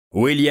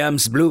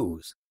William's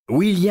Blues,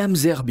 William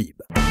Zerbib.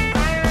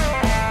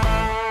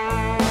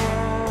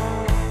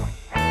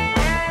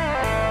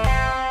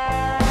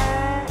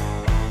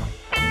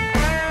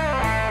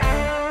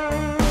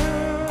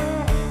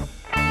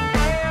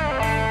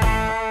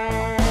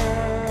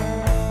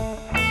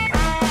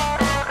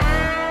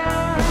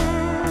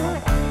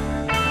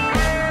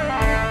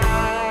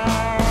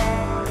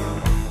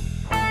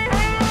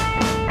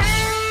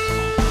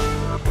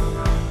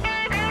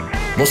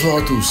 Bonsoir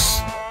à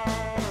tous.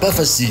 Pas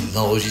facile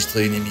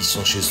d'enregistrer une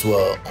émission chez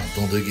soi en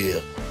temps de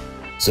guerre.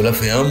 Cela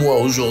fait un mois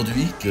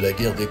aujourd'hui que la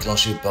guerre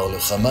déclenchée par le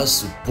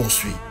Hamas se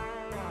poursuit.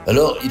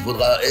 Alors il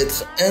faudra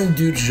être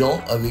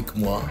indulgent avec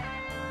moi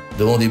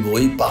devant des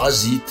bruits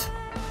parasites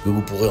que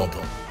vous pourrez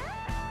entendre.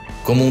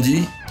 Comme on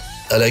dit,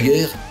 à la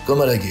guerre comme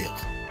à la guerre.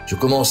 Je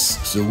commence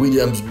ce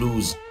Williams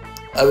Blues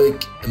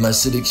avec ma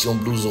sélection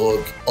blues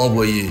rock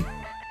envoyée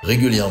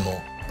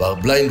régulièrement par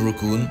Blind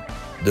Raccoon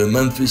de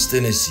Memphis,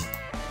 Tennessee.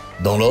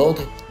 Dans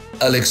l'ordre,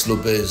 Alex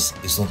Lopez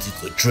et son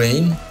titre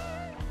Train,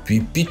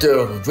 puis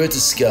Peter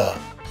Vreteska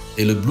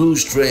et le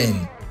Blues Train,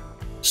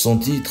 son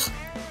titre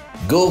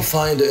Go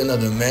Find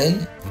Another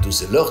Man, plutôt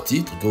c'est leur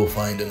titre, Go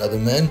Find Another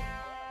Man,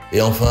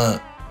 et enfin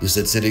de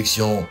cette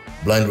sélection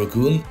Blind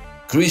Raccoon,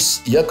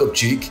 Chris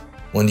Jakobczyk,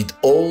 When It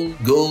All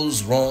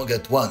Goes Wrong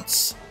at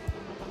Once.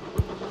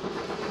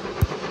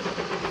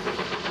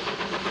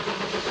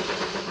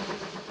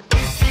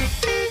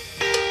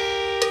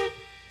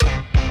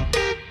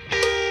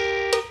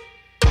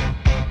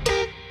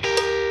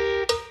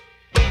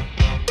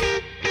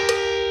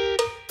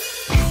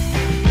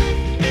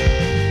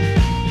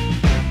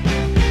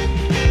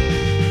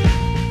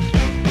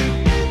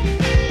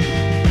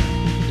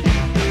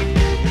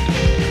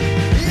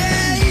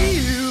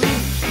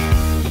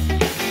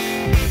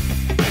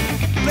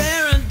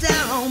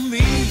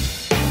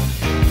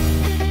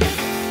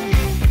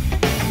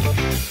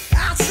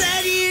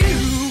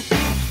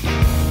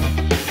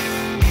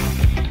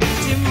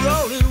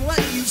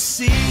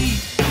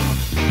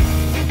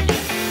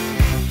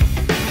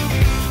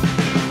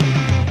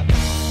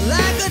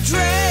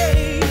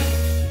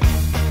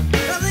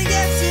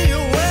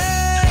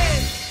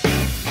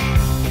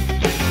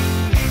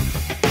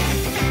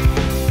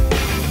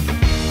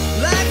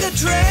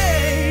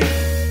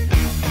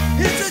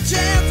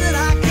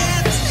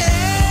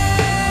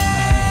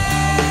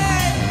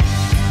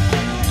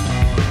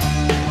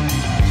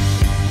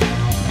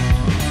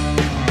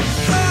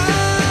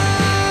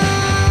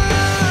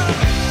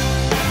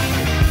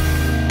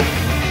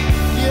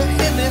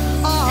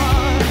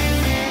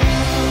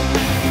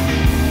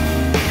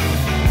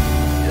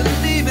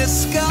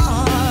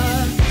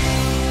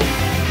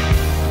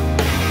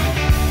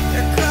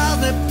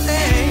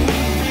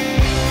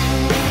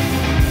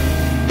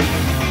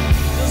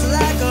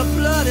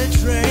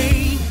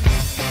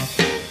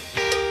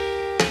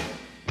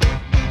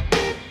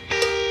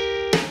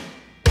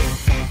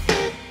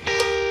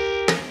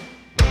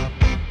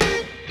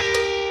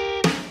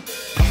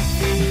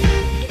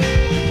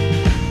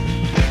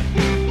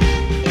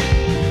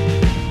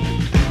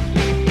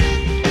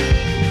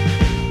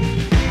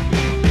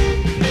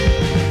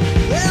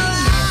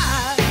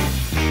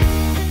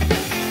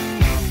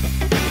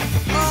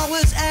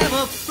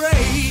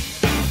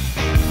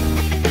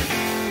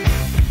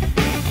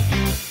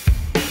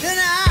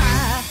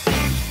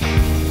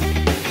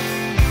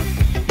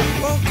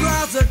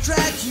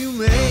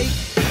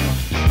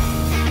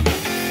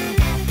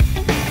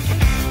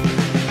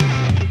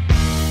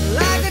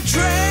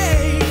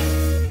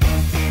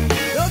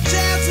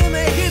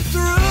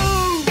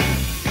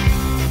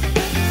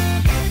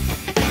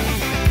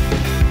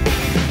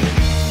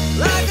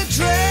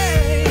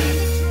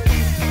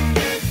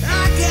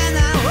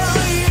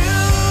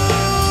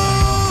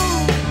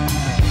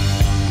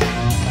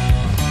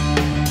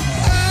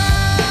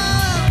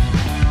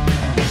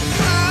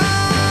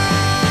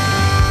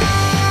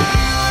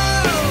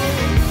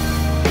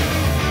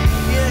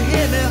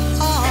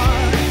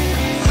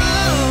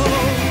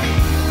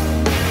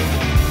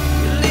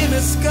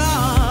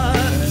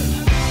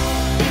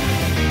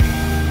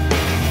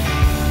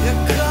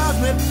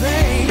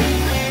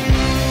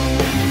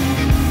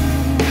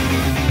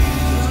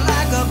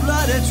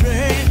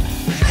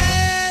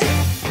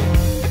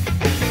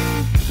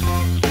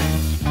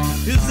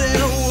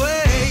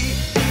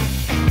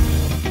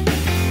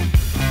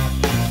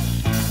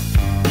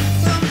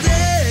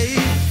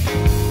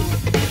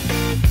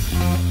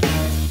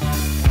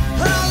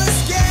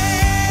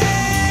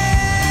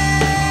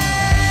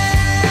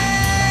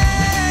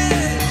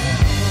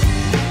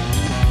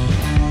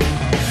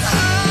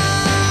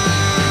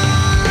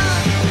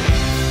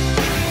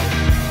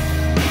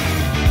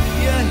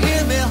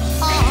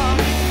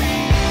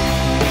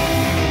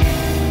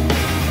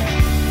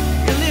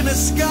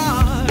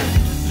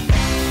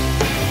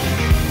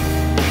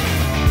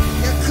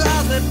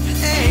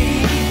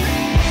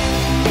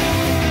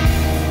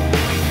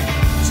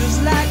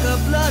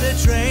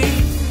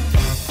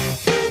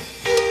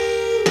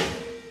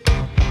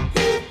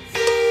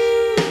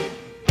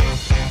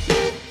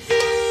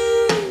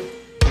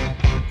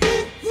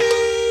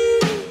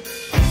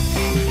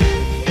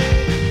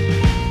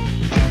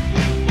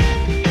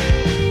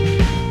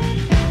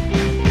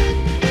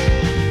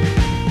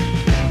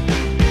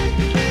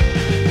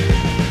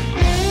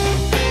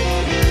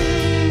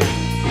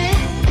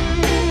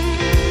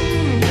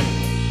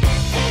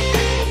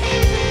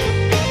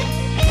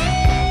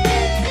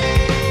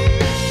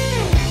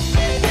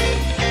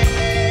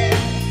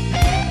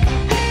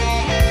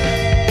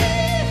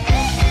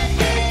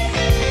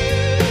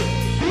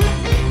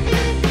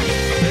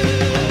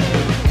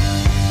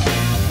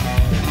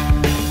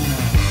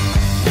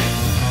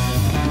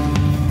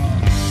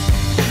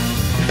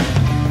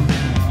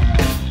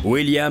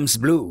 William's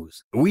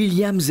Blues,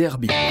 William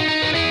Zerbib.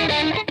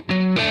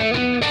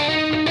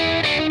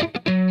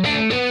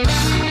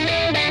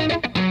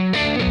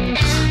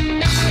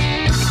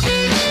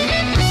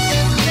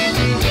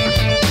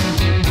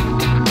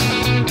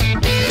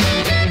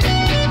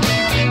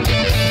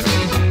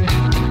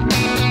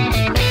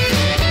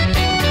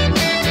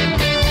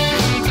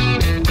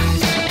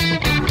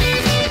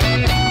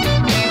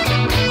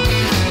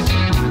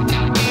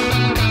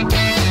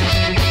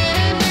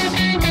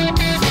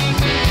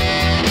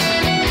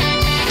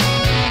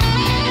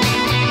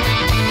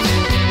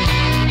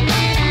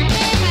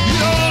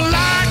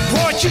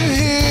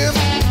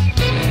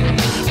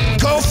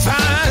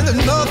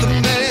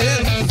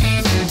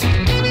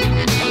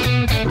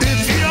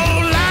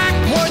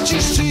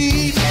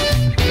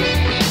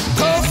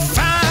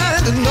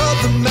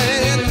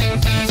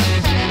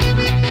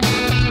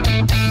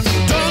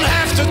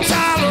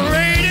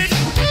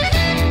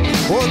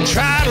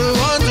 Try to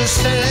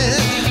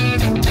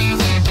understand.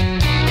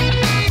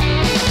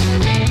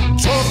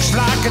 Talks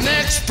like an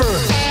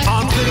expert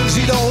on things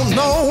he don't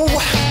know.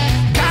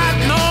 Got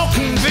no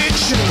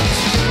conviction,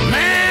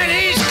 man,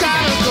 he's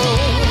gotta go.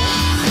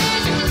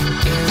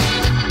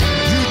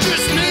 You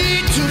just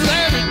need to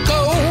let it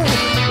go.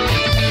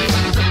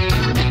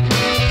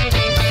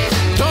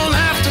 Don't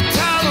have to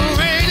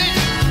tolerate it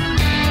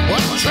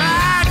or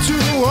try to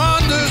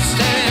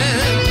understand.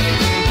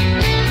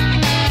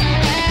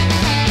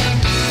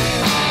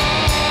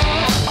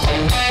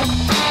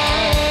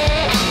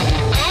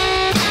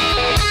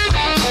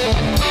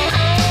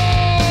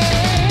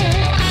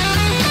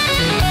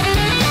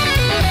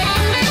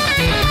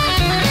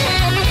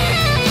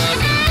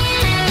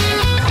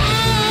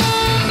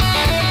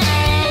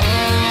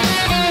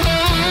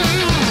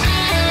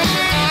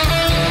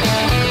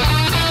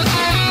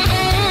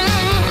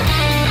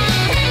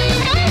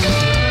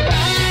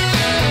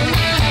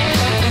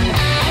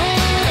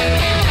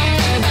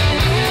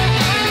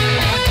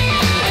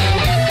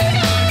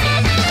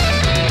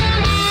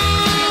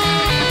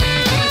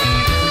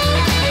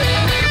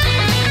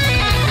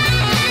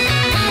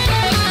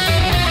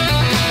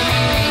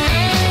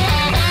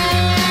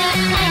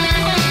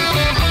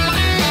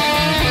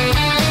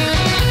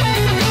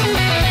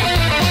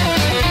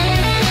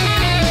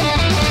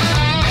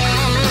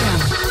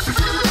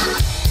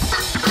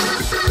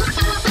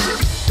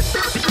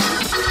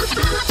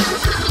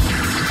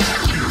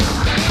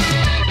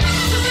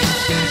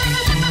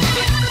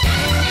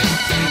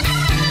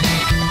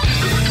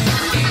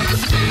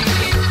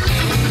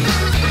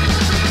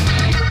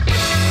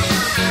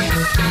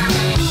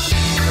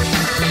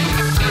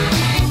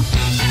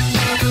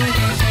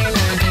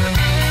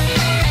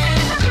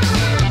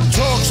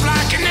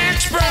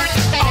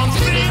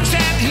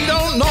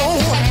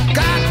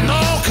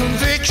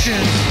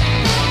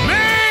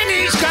 Man,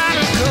 he's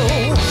gotta go.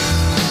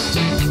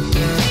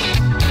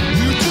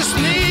 You just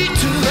need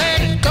to let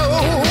it go.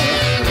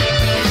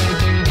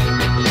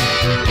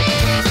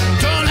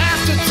 Don't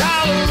have to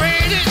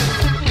tolerate it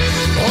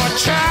or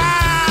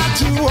try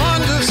to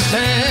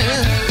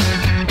understand.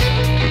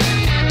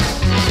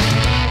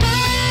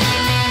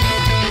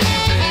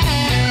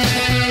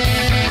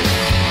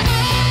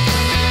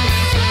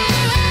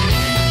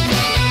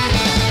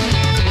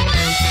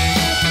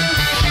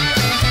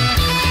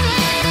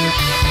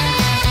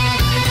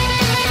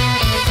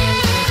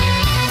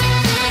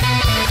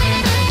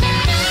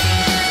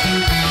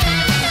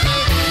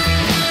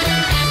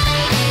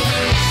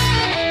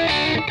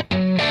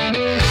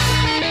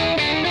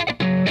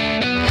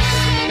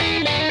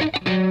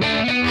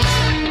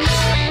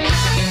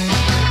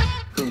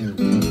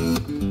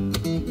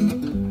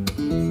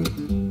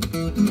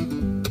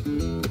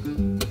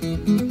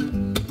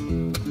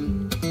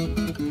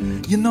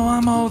 You know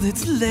I'm all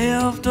that's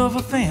left of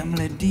a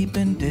family deep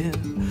in debt,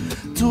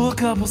 to a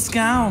couple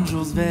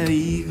scoundrels very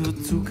eager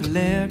to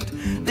collect.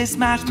 They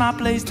smashed my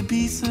place to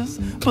pieces,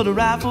 put a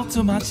rifle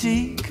to my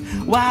cheek,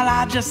 while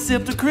I just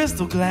sipped a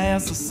crystal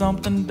glass of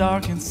something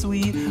dark and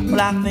sweet. Well,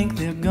 I think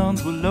their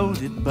guns were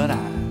loaded, but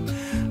I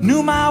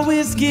knew my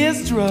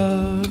whiskey's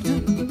drugged,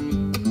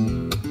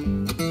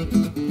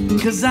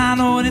 'cause I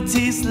know what it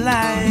tastes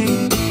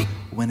like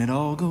when it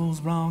all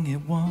goes wrong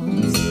at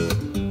once.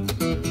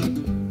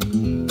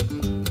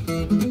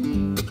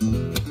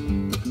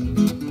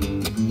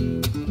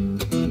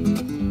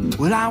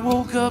 Well, I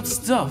woke up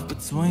stuffed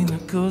between the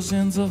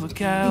cushions of a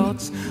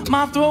couch.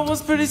 My throat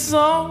was pretty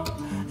sore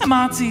and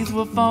my teeth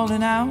were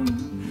falling out.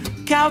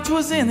 Couch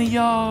was in the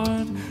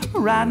yard,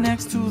 right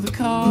next to the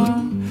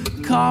car.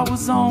 Car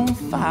was on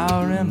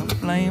fire and the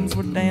flames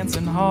were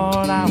dancing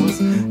hard. I was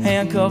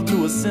handcuffed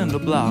to a cinder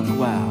block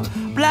while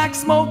black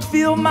smoke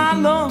filled my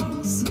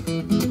lungs.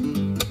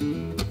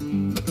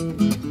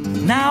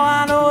 Now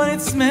I know what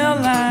it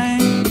smelled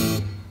like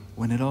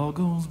when it all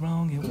goes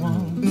wrong at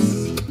once.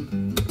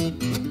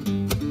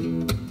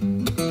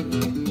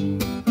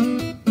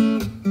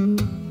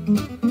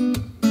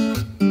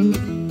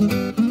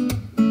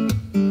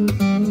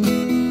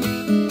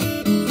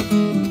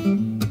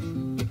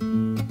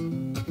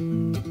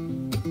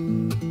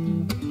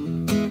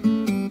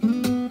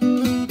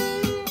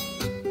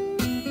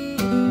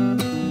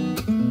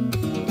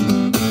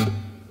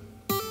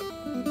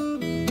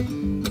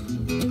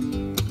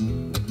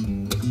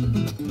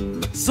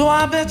 So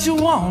I bet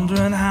you're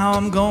wondering how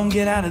I'm gonna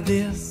get out of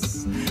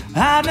this.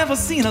 I've never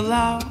seen a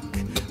lock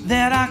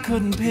that I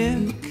couldn't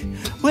pick.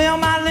 Well,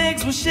 my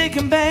legs were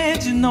shaking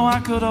bad, you know I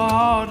could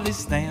hardly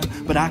stand.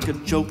 But I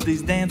could choke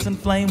these dancing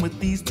flame with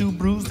these two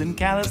bruised and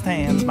calloused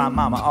hands. My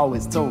mama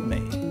always told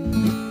me,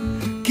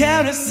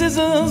 carry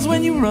scissors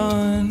when you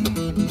run,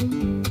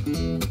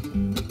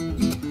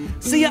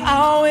 so you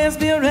always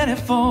be ready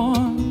for.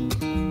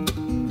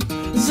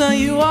 So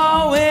you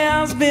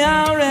always be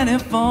ready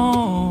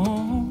for.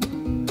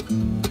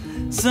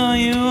 So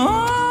you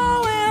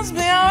always be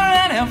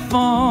ready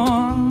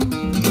for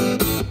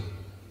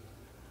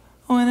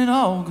when it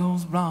all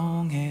goes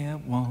wrong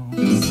at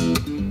once.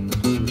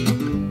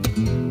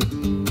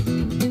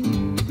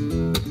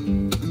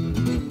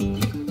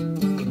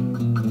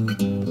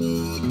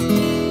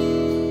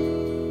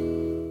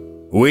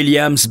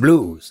 William's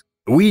Blues,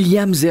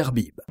 William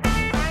Zerbib.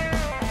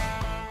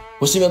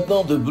 Voici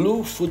maintenant The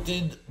Blue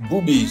Footed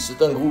Boobies.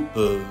 C'est un groupe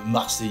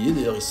marseillais.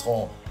 D'ailleurs, ils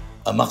seront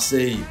à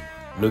Marseille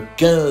le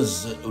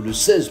 15 ou le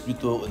 16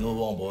 plutôt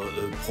novembre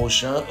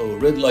prochain au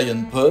Red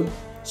Lion Pub.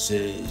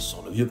 C'est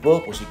sur le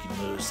Vieux-Port, pour ceux qui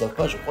ne le savent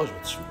pas, je crois, je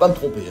ne vais pas me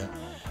tromper.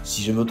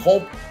 Si je me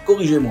trompe,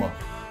 corrigez-moi.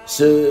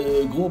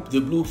 Ce groupe de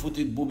Blue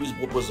Footed Boobies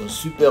propose un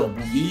super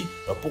boogie.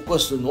 Alors pourquoi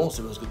ce nom?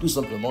 C'est parce que tout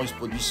simplement, ils se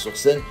produisent sur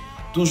scène,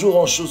 toujours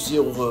en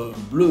chaussures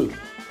bleues.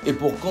 Et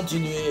pour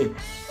continuer,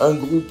 un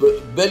groupe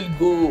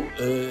belgo,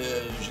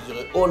 je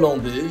dirais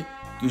hollandais,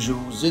 que je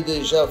vous ai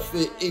déjà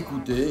fait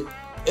écouter.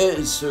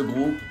 Et ce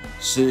groupe,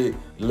 c'est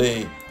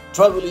les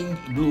Traveling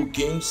Blue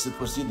Kings, cette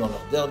fois-ci dans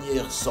leur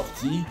dernière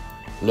sortie.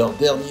 Leur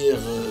dernière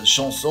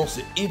chanson,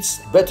 c'est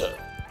It's Better.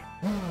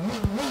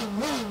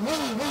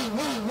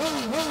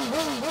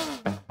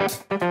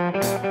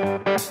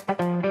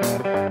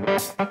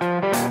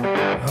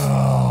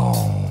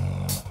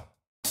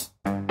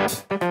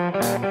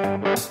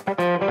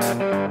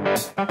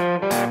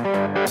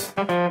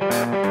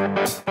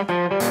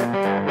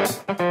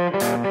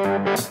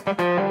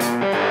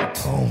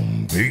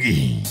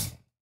 Biggie.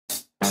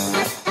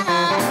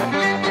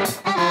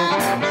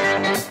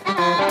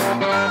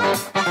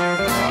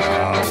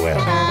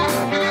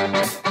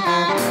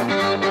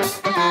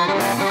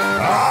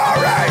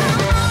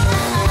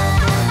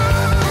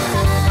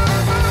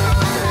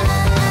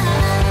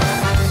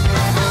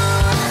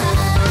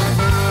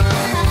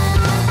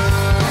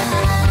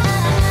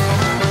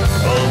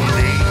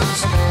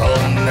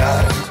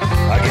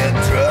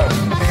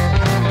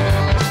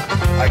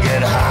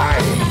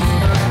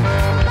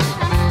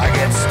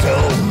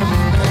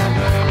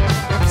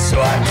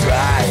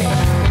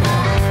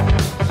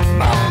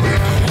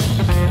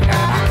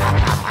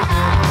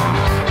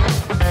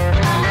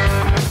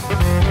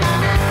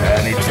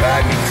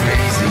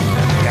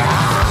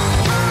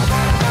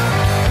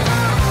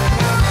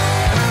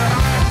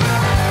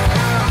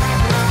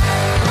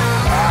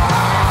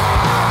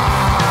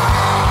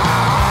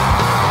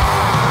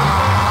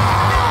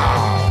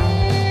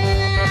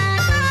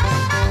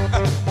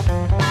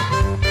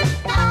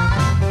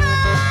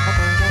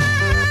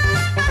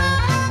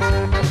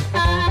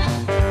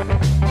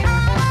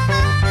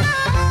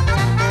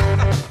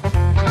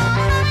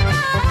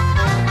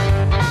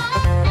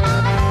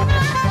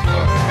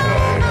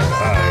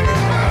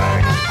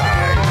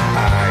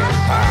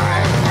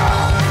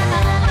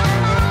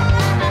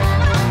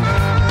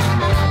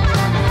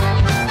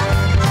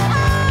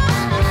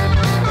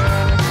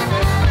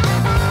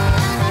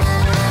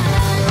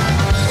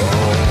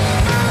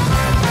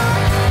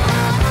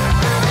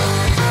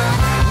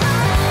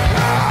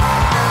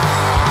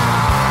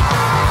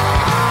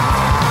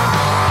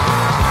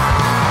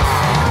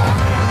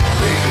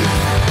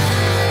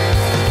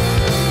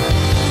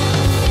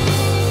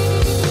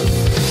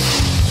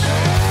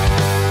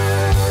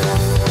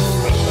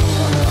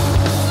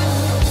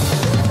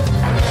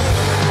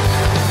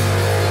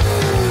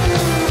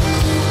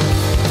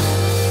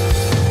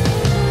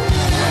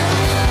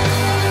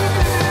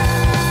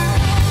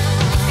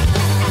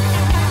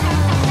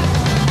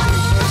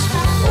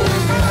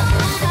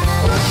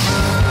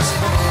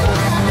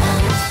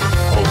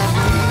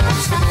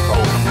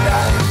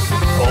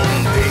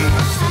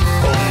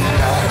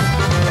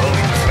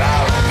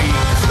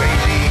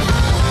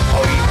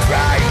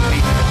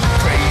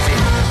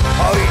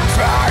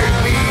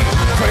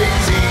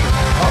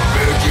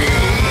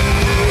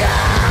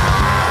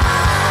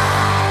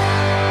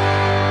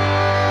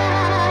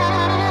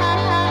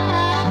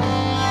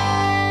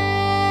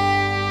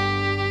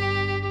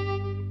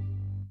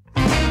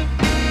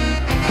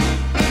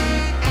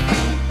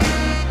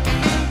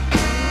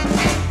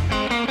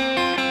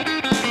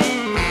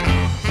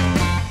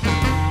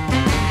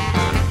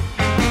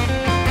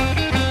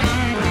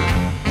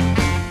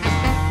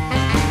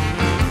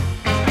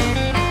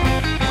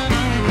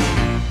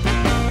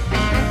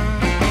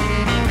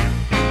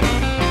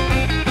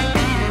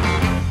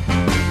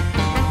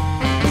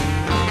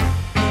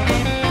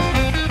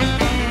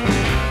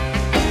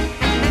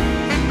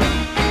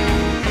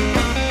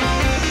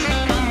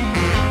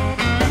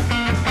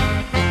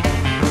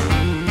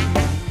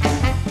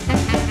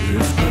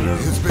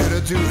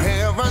 To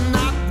have a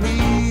not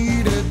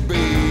needed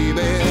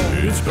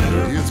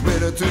It's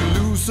better to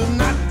loosen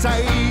that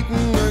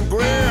tighten the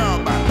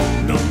grip.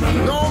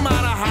 No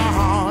matter how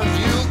hard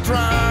you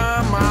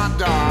try, my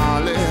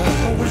darling.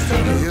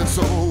 It's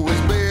always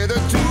better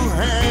to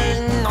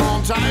hang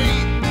on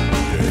tight.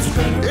 It's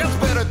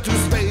better to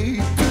stay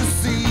to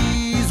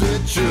seize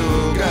it,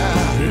 sugar.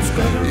 It's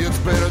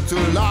better to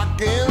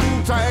lock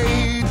in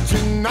tight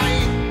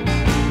tonight.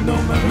 No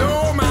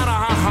matter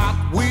how hot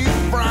we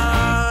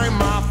fry,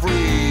 my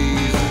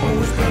freeze.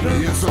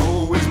 It's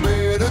always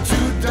better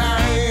to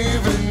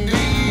dive in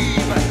deep.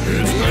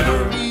 If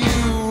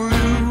you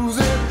lose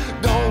it,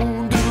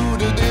 don't do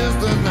the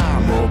distance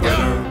now.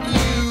 If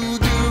you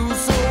do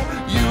so,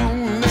 you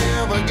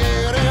never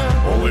get it.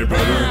 Only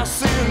better.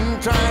 Passing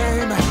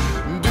time,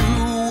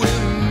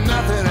 doing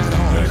nothing at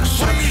all.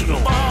 Exceptional.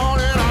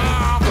 Falling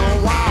off the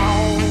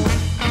wall.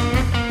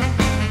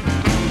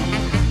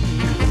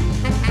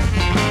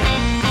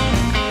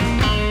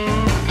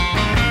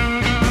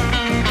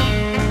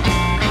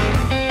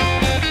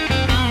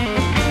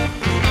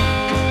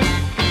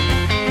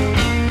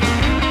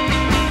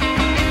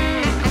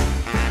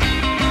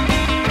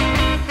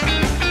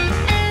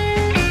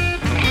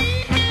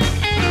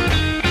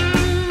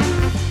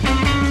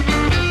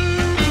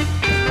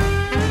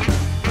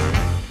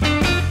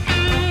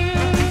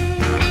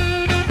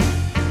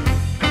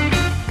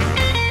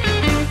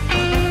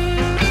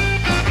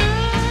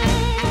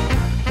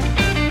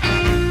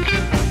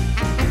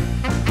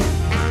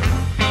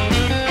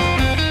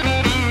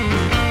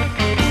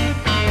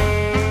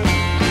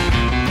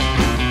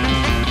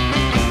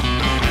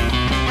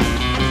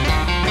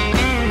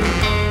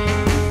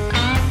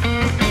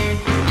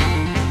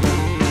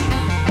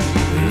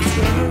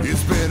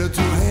 It's better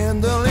to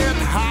handle it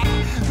hot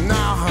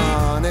now,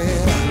 honey.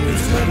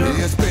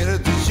 It's better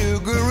to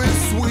sugar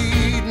is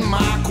sweet,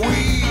 my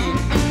queen.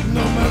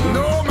 No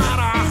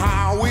matter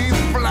how we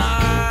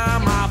fly,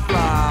 my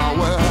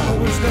flower.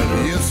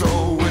 It's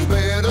always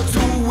better to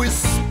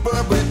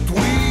whisper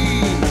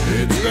between.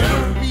 If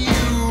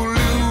you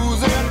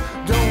lose it,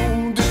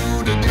 don't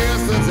do the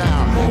distance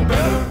out.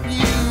 If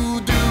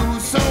you do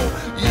so,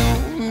 you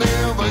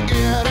never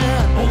get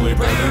it. Only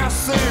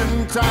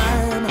passing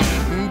time.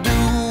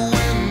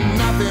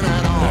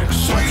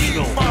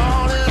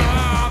 Falling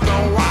off the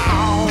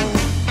wall.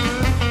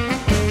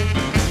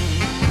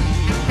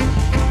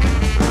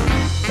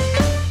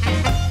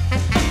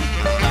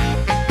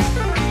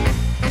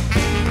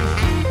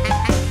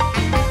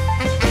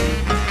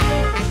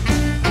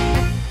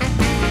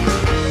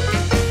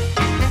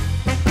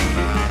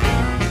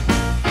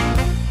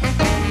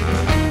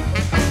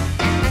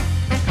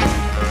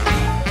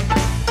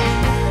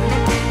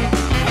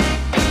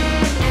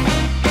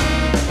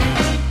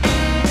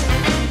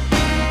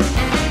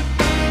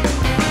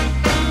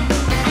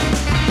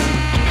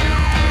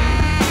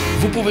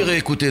 Vous pouvez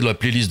réécouter la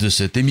playlist de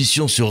cette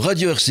émission sur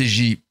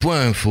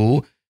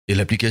radio-rcj.info et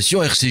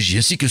l'application RCJ,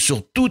 ainsi que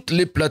sur toutes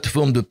les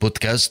plateformes de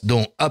podcast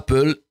dont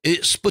Apple et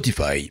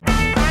Spotify.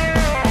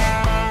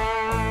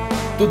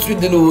 Tout de suite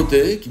des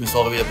nouveautés qui me sont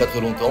arrivées il n'y a pas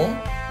très longtemps.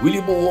 Willie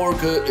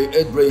Walker et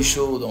Ed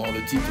Brayshaw dans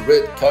le titre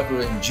Red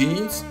Cocker and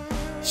Jeans,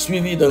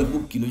 suivi d'un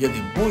groupe qui nous vient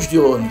des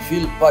Bouches-du-Rhône,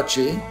 Phil Pache,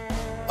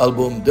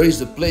 album There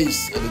is a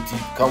Place et le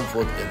titre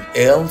Comfort and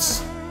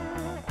Else.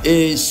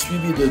 Et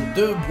suivi de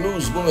deux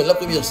blueswomen. La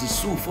première c'est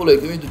Sue Foley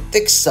qui vient de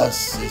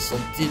Texas, c'est son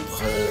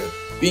titre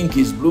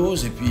Pinky's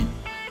Blues, et puis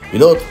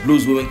une autre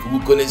blueswoman que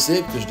vous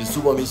connaissez, que je l'ai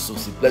souvent mise sur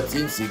ses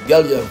platines, c'est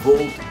Galia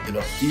Volt et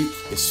leur titre,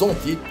 et son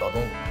titre,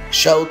 pardon,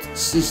 Shout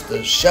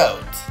Sister Shout.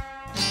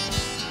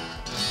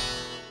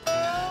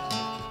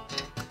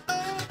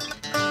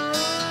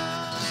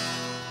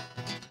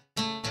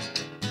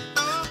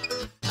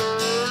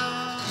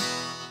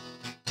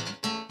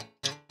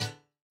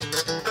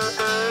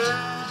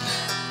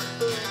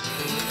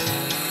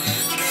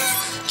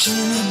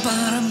 Jimmy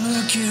bought a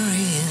Mercury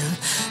in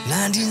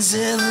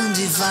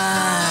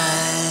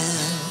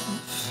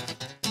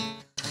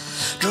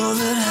 1975. Drove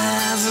it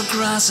half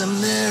across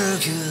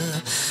America,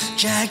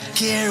 Jack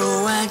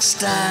Kerouac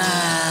style.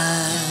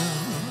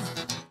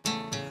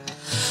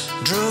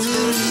 Drove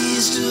it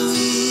east of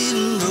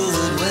Eden, drove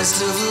it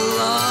west of the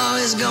law.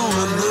 He's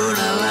gonna burn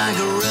out like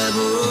a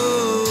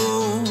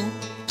rebel.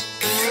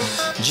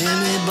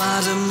 Jimmy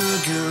bought a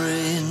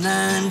Mercury in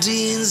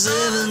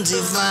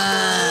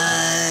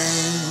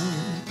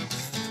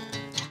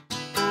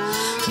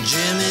 1975.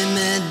 Jimmy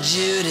met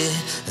Judy,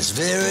 his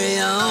very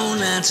own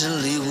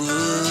Natalie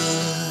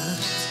Wood.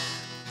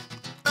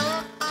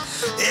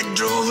 It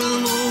drove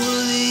him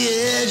over the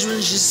edge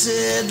when she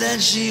said that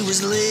she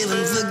was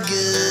leaving for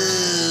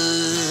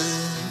good.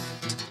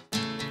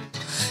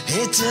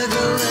 He took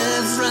a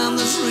left from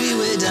the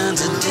freeway down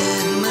to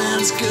Dead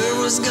Man's Curve.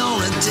 Was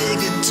gonna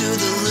take it to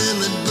the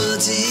limit,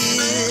 but he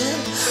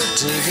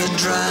took a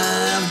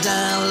drive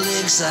down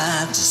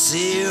Lakeside to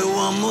see her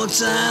one more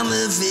time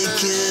if he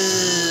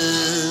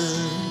could.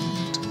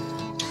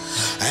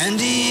 And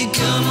he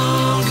come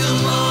on,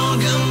 come on,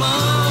 come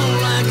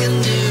on like a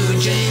new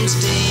James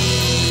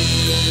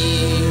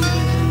Dean.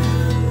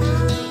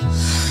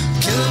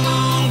 Come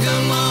on,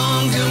 come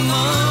on, come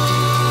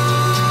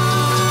on.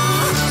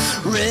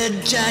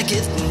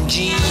 jacket and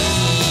jeans.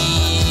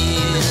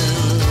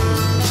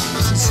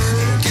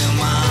 Come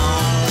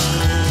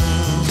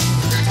on.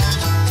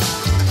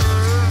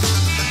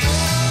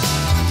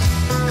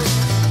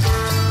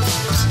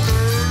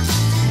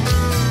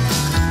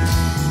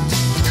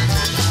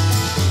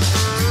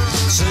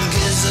 Some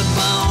kids are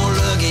born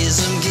lucky,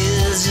 some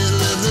kids just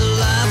live the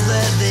life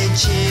that they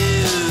choose.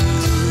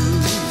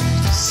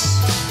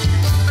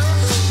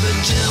 But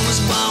Jim was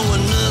born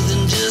with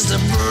nothing, just a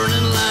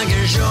burning like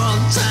a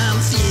short-time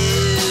fuse.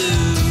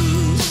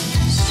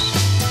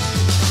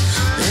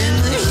 In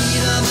the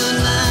heat of the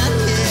night,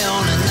 yeah,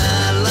 on a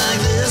night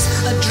like this,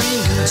 a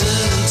dream can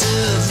turn into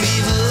a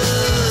fever.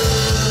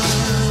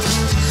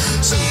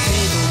 Some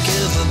people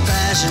kill for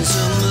passion,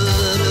 some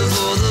murder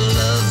for the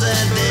love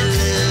that they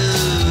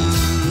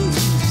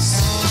lose.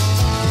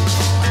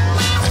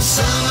 And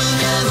summer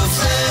never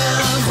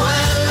felt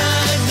quite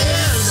like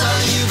this. How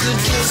you could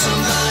kill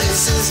somebody's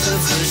sister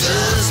for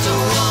just a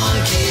one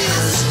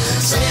kiss.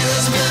 Say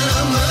there's been a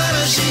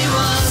murder, she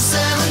was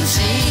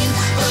 17,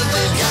 but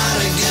they got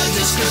a good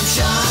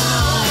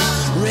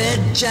description. Red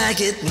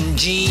jacket and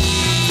jeans.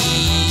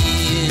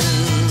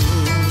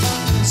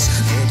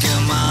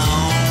 Come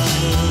on.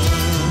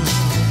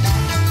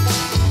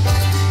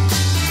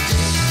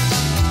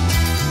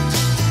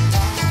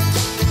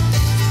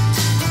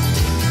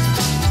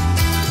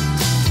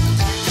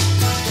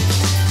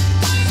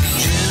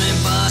 Jimmy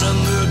bought a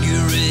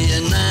Mercury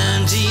in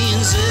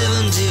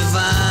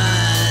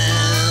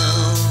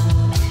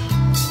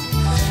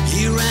 1975.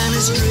 He ran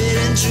it straight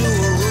into a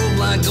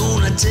roadblock,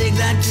 gonna take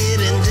that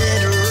kid in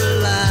dead or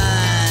alive.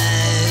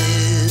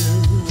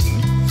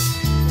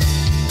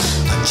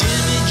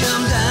 Jimmy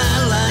jumped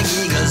out like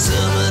he got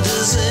something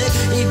to say.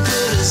 He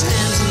put his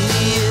hands in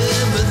the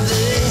air, but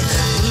they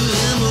blew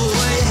him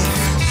away.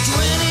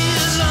 20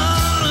 years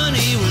old and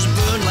he was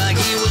burned like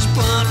he was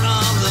part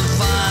of the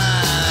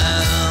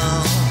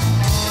fire.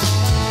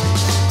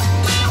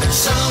 And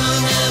summer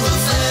never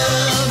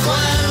felt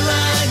quite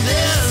like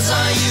this.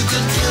 How you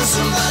could kill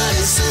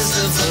somebody's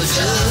sister for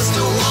just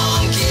a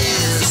one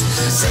kiss.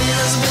 Say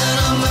there's been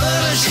a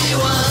murder, she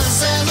was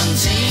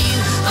 17,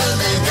 but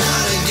they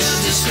got a good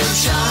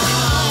description.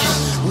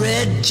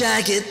 Red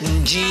jacket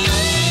and jeans.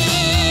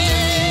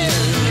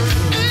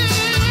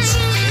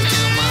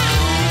 Come on.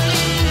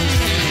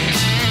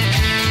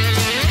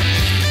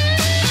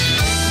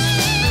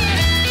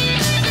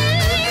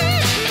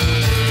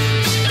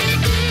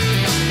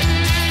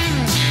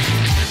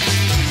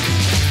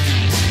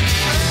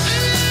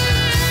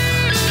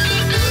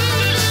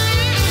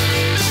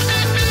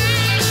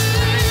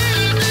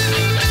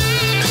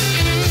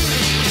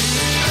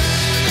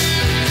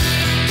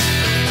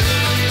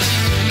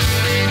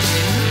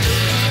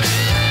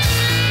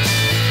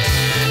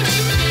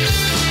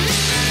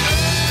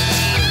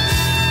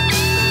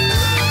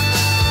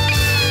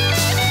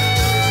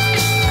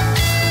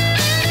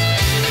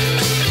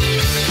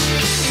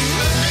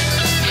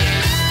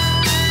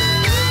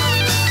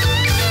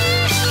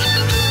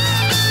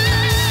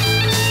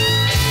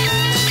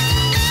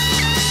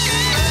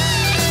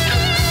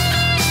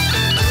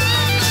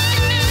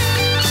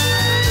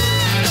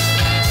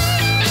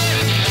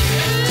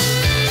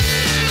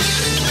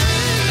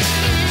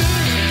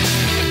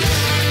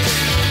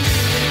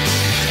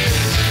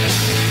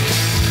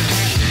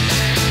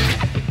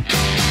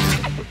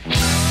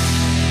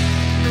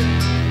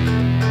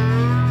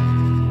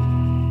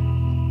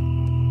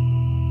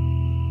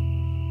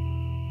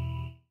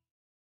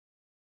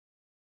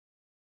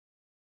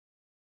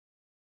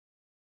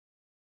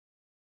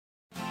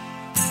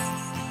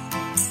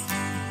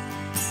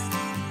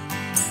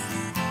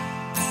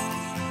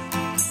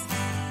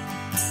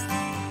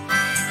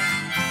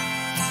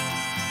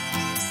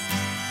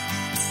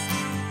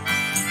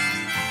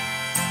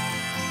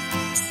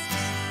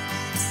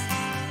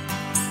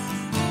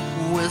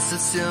 What's the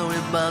story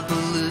about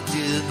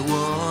polluted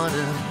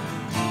water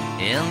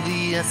and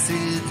the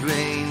acid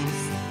rains?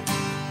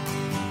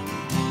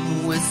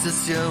 What's the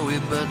story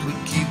but we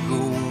keep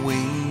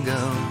going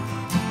on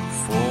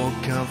for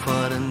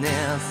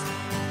comfortness?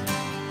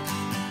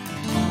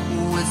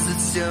 What's the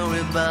story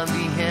about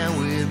the air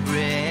we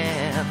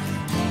breathe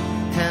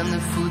and the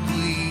food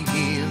we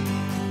eat?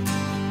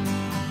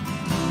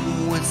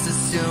 What's the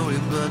story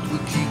but we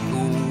keep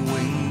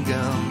going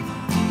on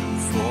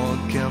for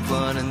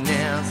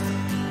comfortness?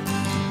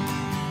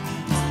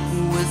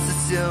 What's the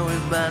story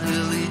about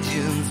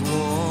religion's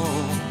war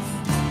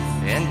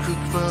and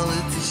crooked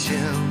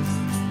politicians?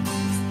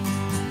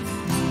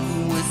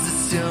 What's the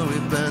story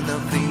but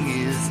nothing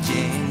is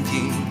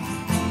changing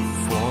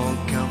for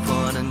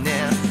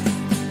comfortness?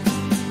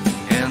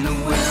 And the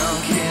world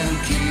can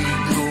keep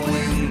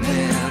going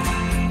then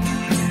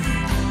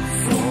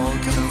for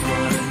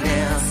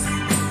comfortness.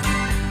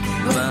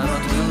 But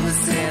what will the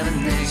seven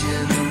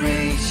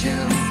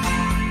generations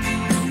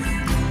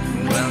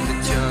when they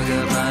talk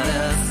about us?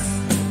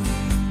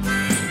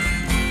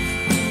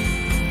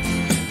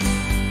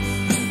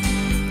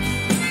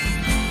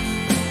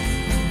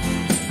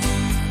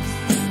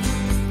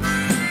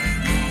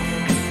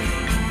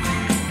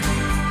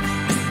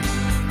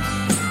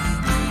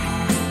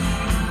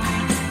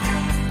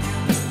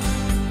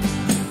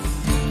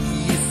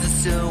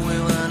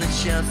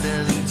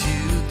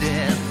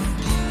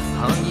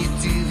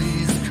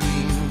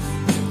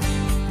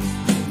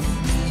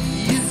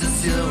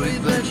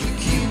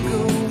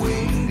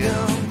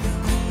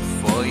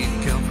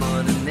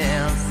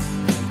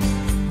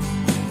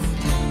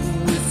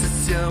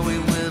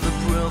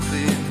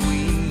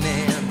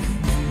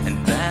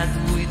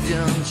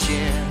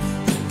 junction.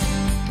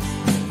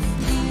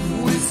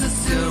 With the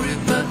story,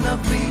 but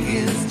nothing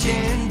is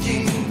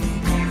changing.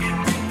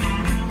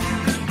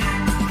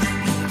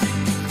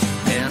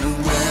 And the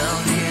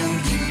world can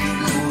keep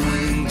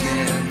going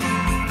then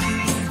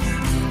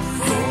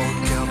for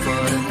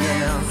comfort and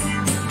health.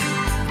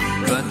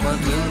 But what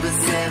will the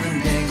 7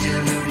 next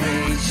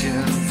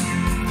generations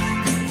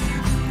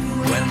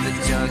when they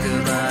talk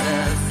about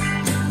us?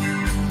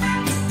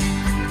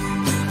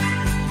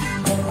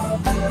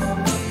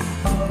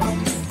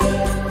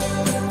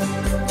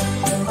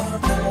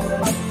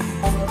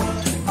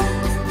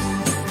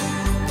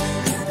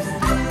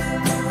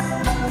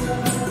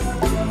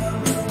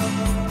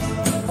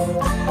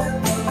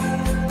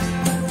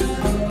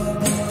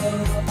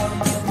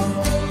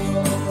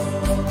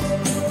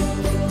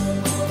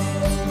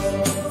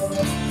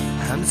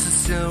 I'm so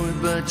sorry,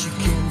 but you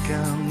can't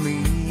count me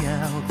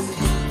out.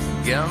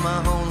 Got my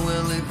own way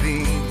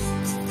living.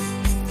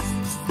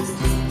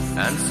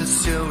 I'm so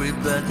sorry,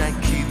 but I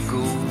keep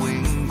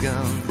going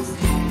on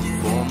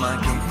for my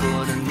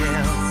comfort and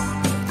health.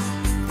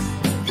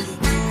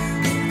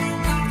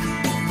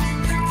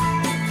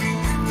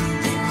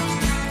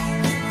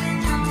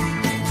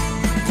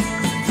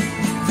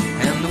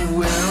 And the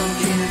world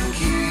can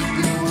keep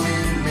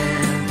going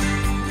then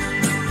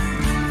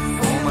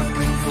for my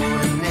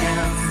comfort and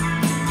health.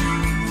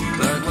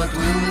 But what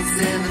will we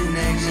say the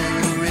next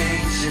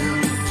generation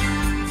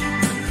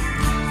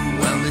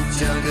when they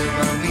talk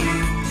about me?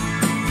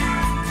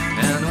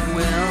 And the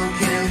world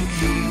can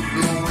keep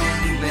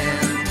going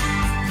then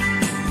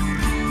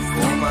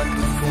for my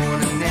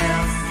comfort and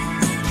health.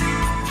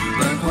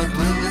 But what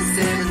will we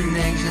say the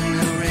next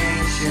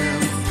generation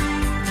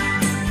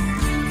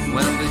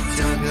when they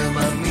talk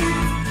about me?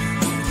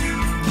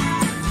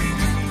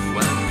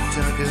 When they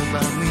talk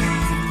about me?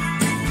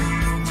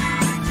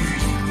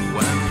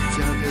 When they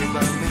talk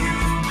about me?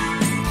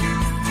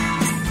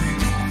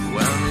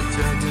 When they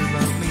talk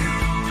about me?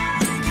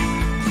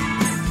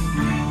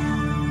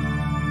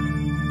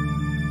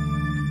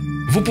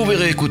 Vous pouvez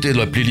réécouter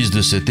la playlist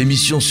de cette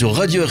émission sur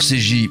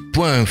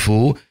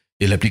radio-rcj.info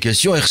et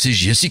l'application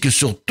RCJ, ainsi que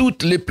sur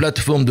toutes les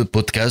plateformes de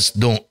podcast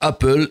dont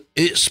Apple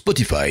et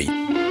Spotify.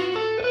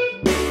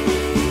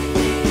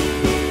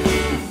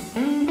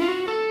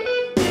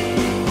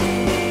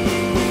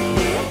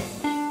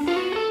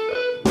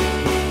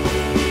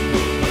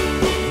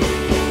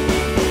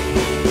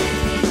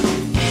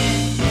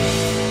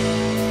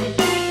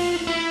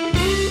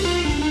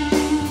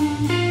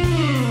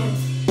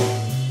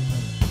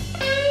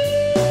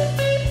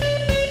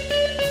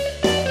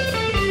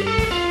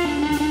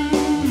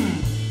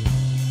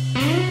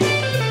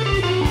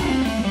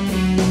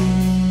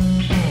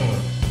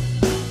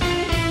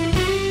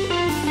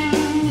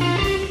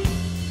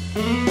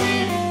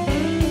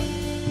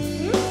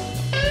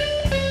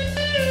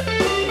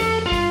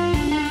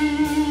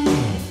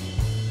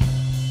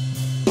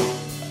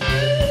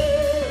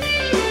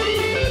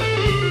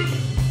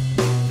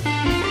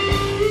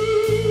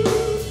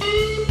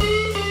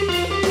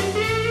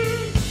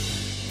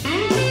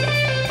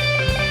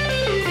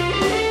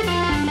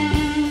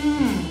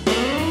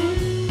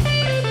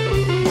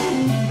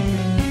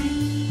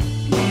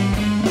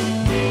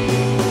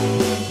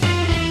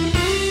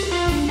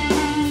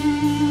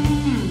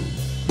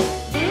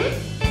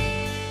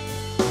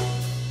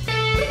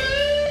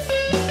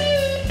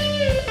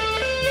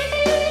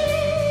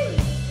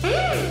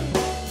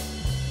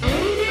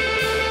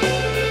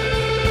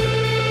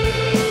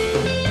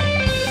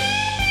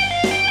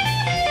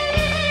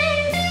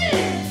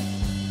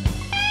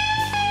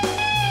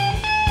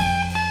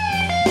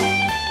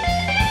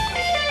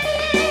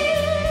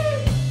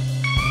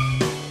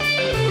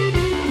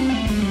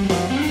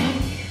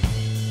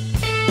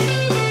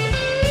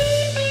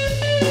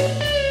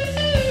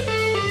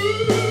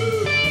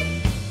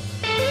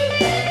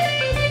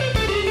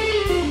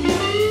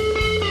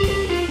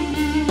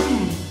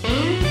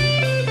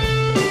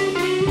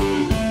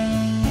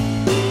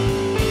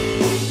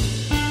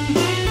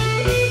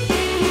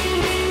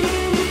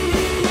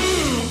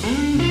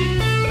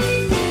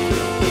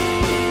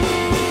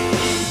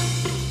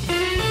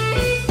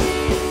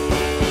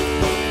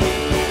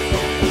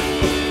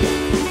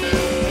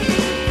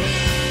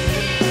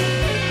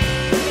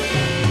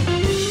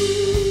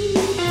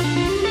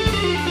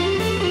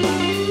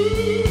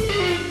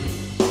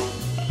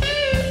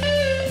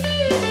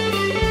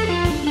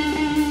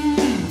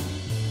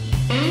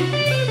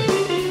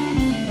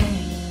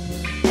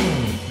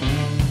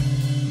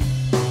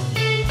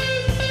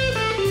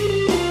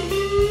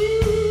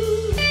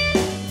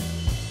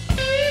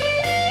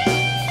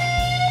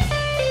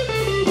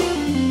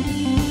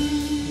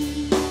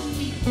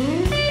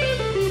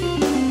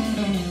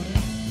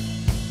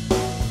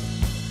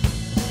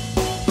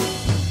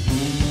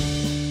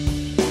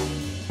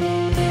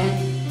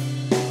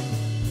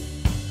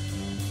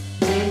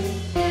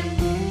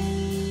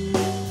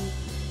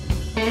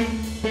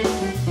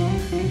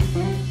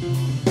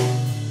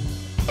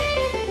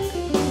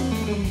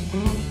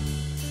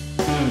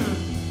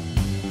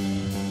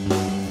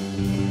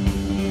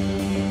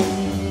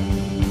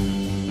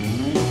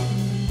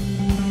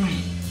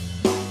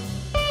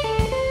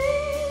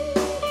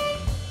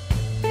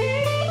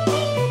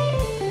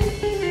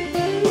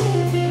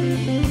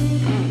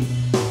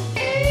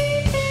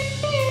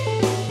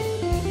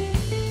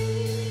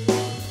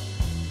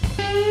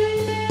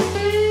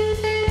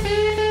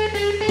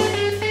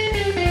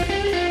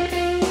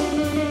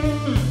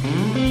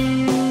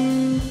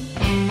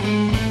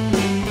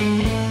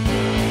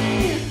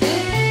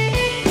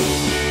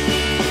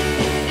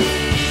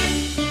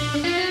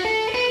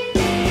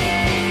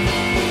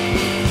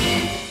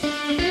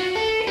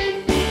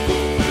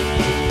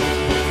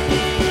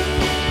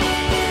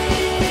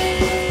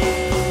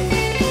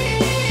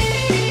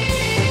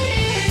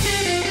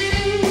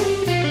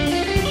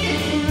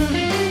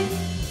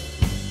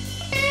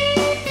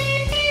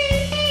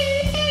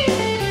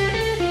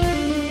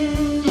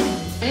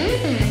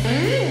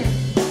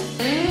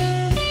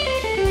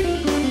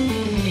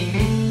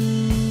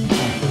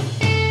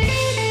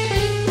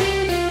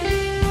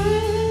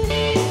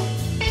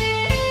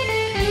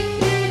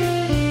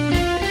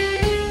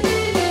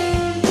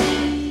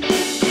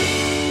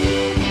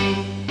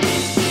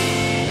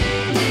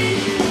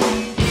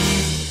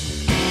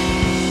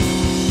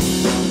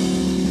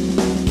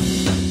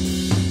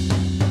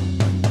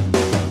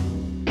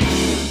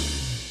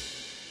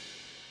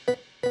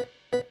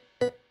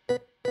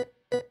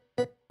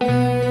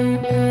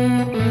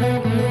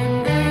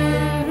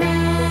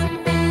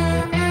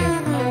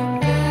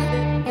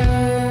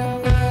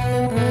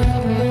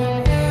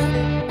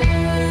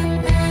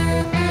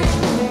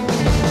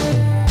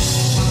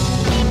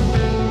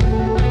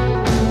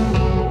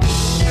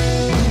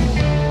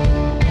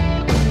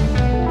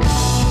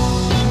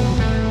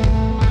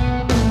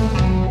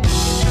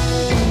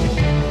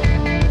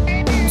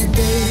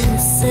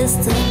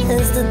 sister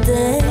is the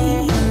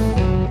day.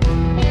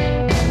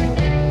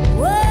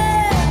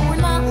 Well,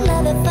 we're not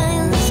letting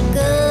things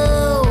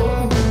go.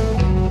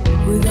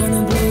 We're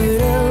gonna blow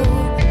it up.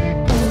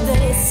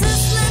 Today,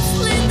 sis, let's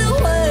lead the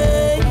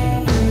way.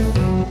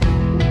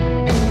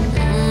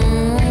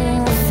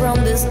 From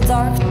this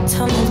dark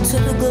tunnel to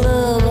the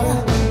glow.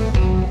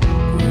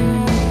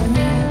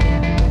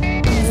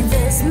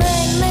 This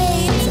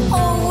man-made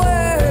old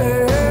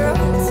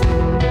world.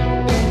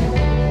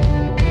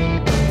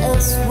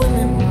 Us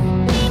women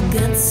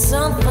got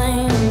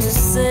something to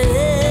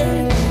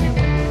say.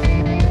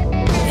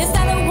 Is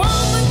that a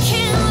woman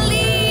can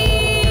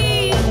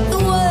lead the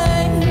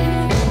way?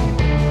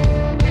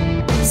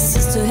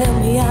 Sister, help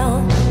me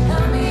out.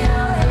 Help me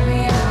out, help me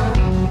out.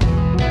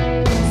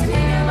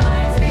 Speak your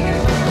mind, speak your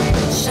mind.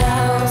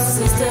 Shout,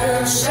 sister,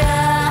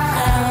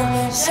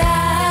 shout, shout.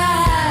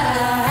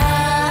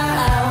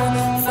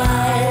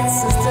 Fight,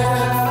 sister,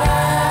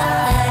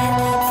 fight,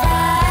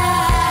 fight.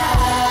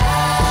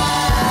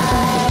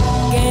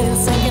 Getting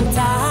sick and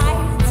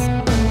tired.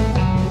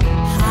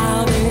 How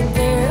they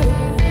do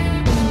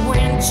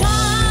when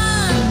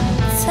John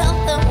tell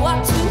them what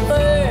to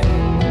wear,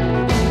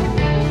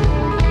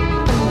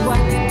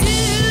 what to do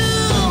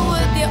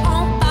with your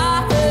own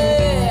body.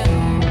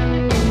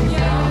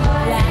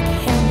 Like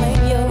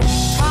handling your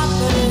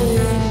property.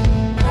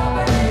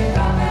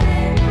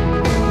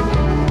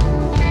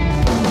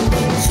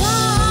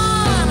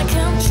 John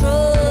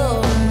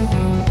control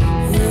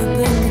your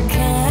bank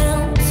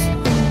account.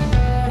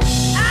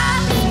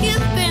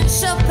 You've been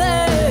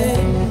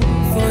shopping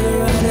for the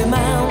right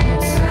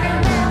amount.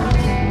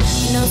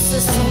 You know,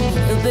 sister,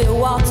 it'll be a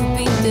while to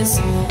beat this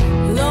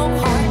long,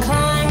 hard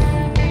climb.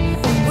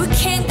 We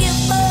can't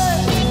give up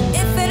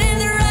if it ain't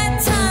the right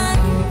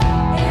time.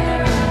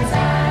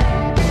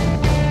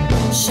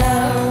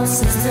 Shout,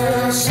 sister,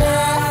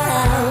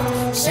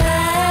 shout, shout.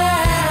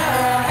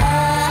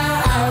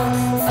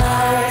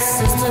 Fight,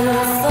 sister,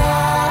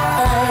 fight,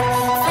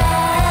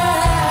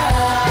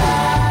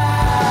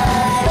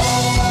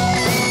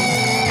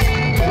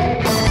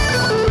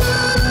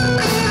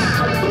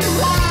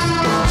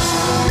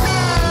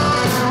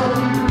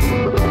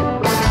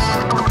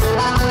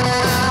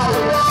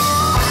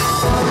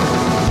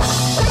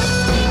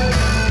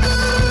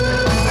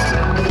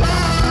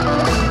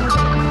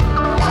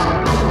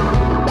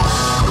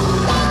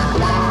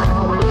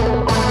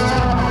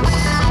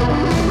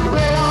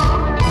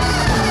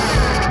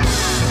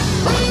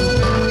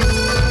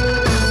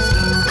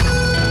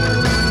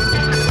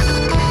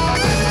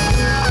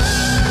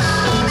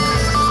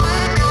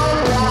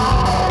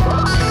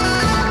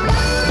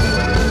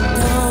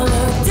 Don't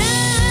look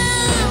down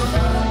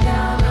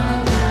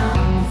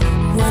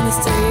when you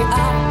stay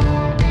up.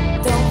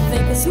 Don't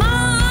think it's mine.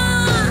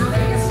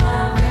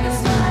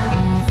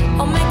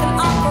 Or make an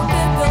awkward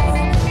giggle.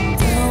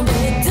 Don't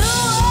be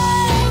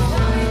doing.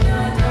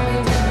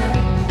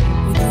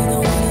 We do know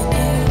what to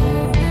do.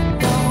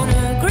 Don't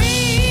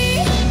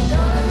agree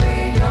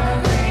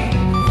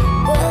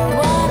with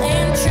what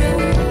ain't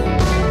true.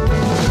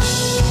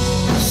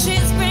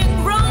 She's been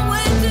grown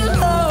way too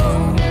low.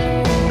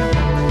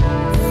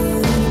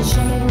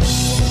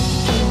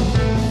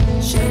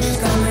 Change is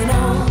coming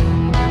on.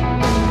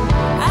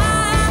 I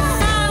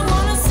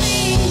wanna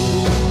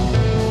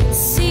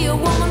see a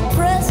woman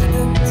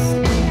president.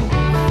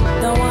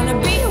 Don't wanna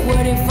be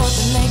waiting for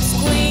the next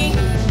queen.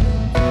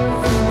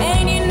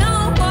 And you know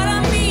what I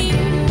mean.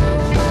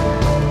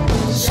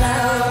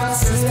 Shout,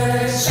 sister,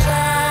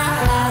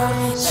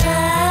 shout,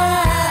 shout.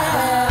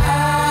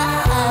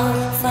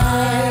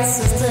 Fight,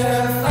 sister,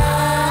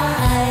 fight,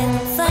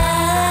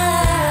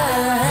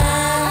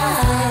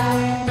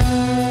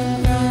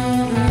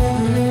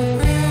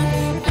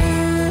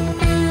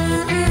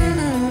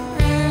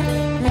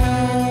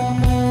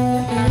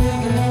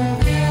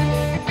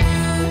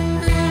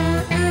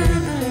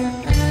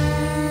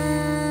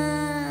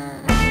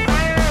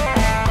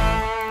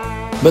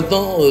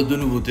 Maintenant, de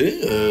nouveautés,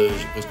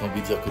 j'ai presque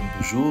envie de dire comme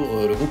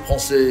toujours, le groupe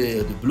français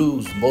de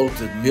blues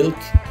Malted Milk,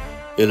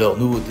 et leur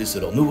nouveauté, c'est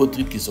leur nouveau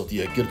titre qui est sorti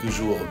il y a quelques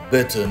jours,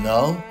 Better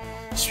Now,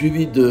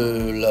 suivi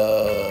de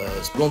la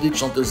splendide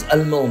chanteuse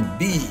allemande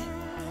Bee,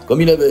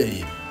 comme la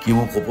veille, qui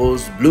vous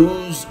propose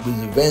Blues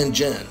with a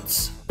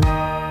Vengeance.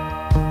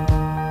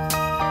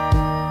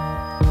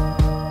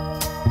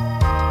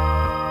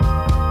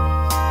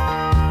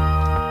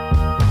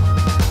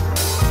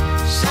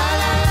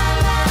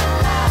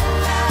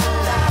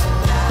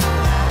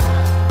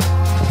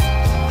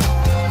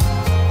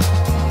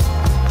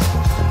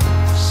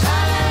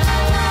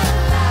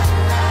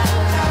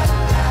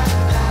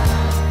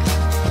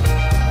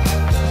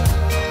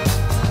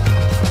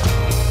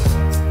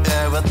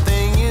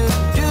 Everything you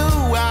do,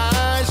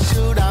 I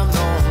should have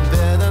known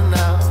better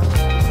now.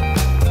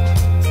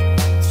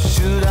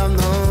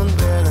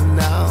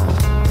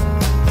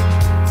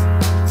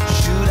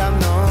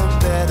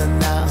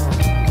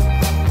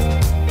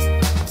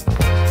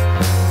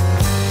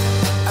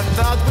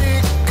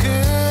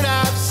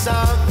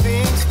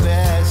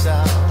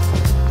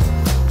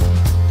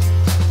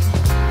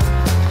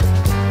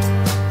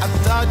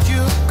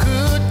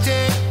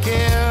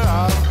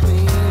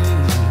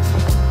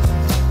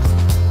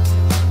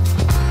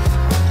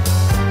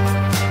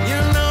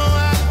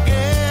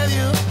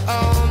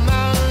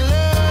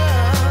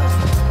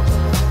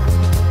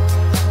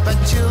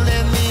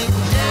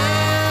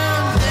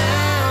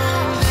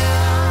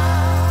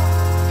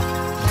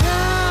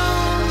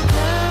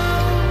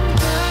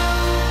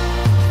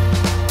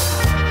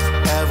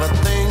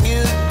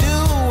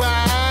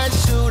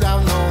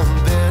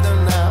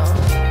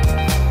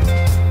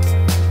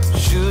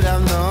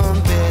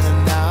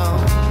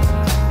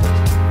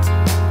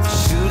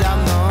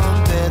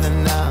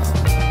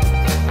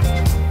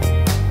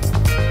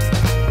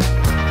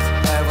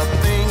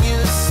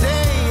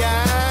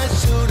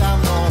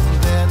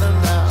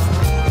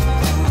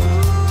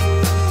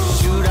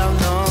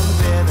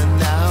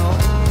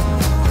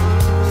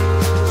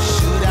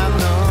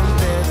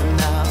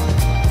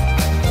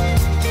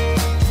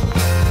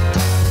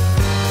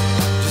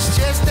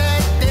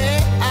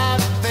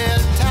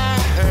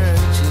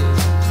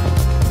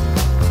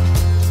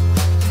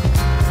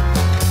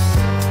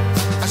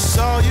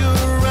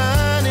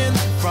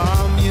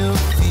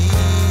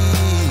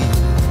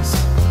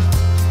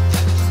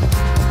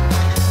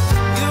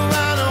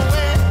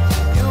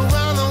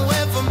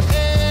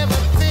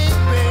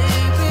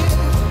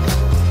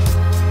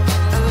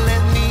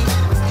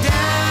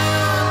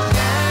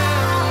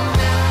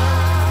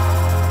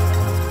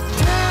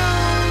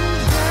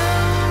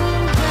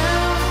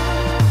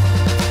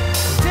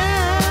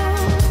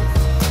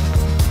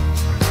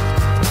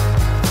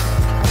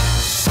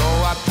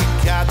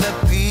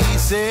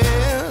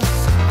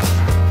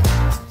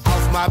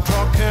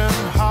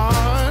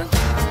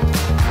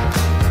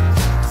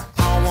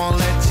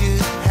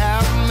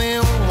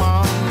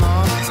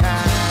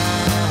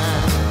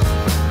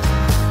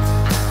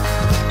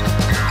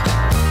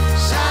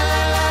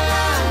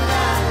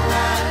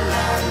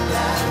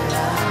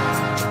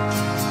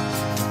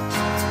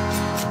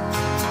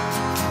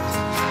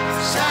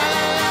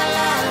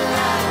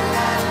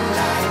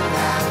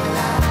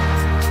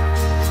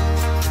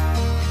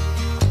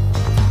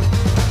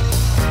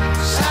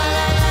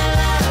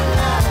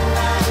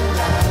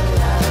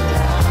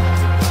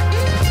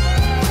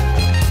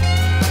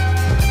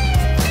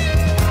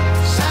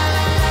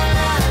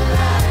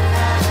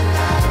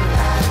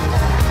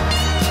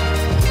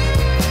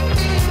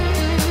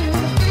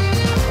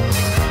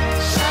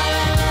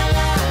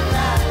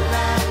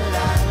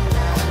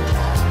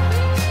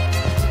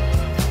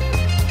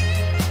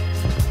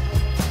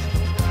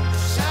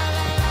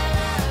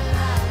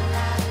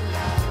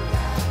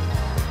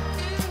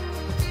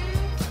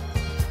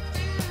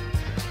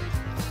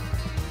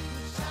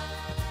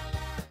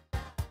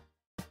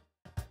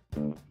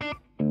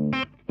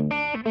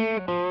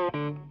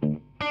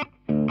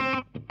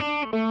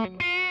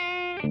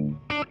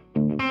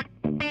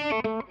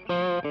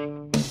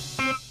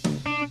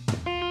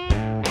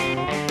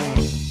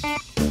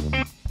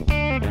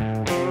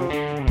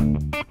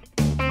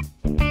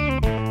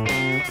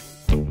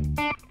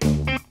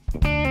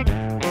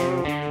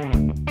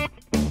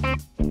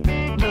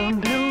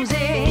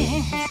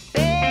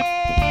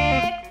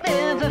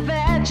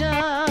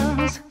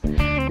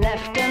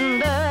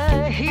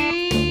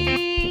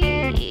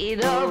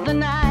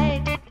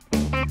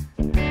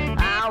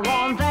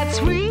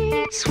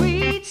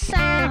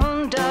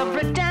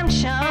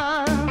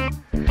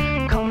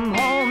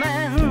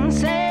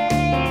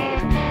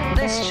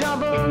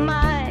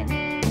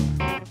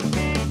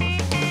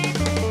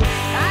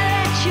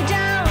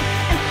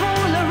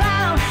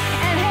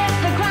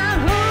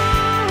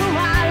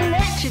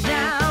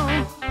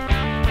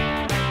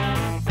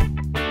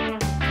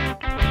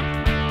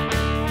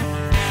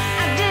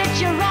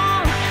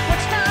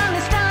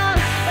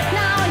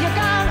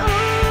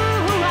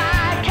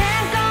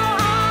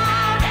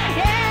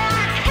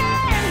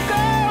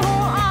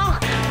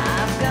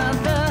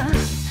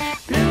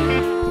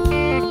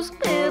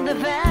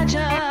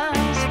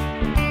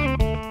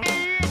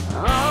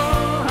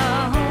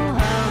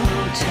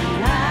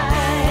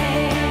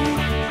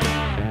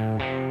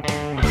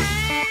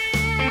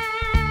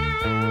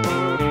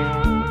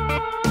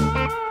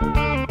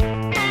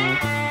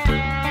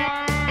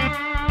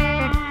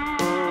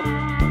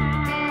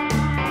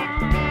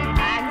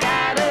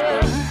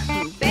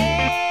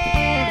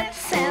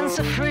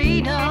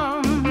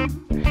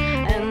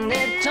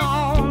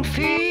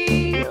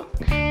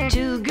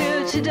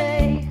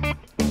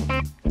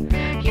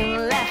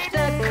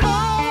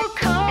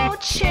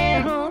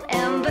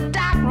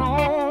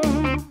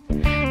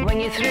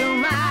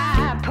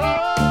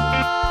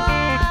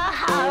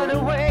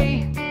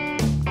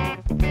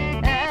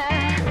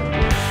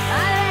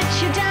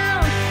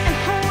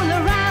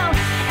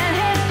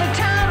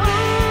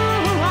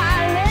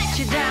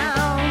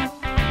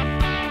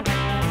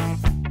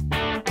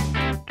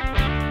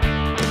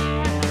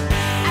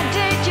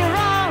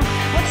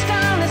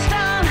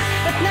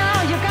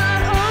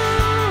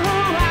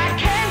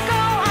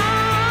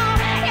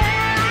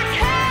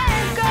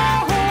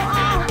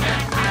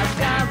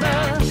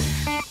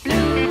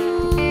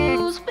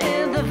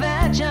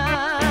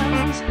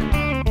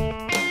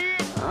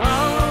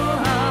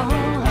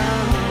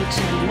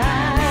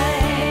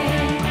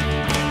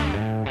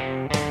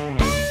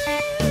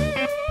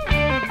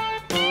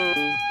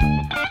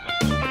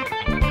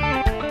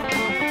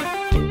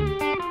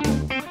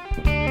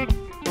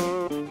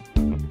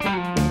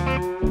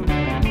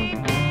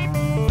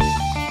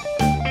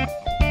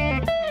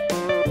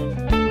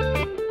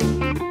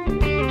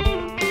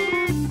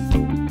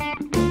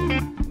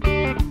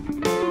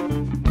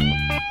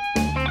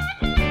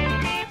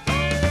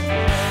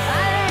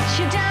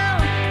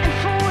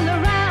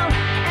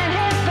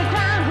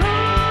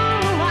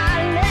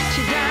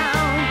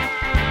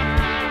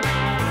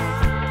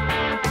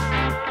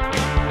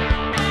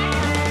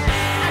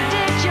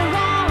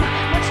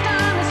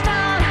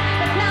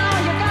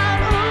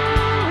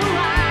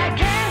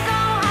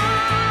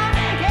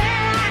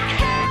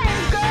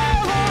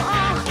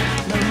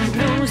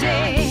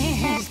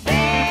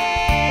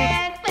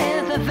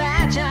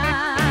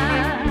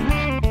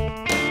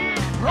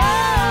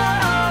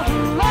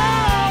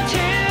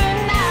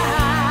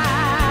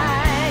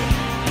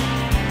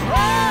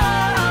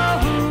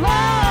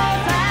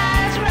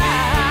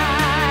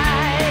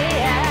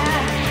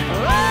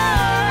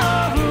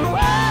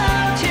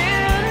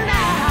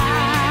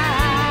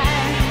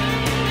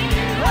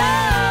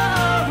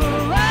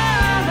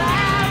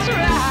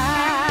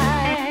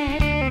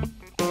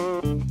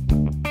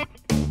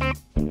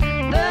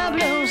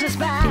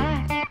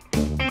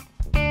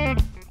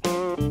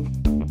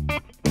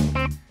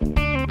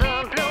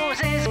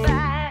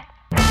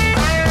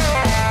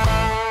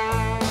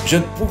 Je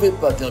ne pouvais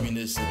pas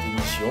terminer cette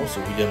émission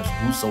sur Williams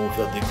Blues sans vous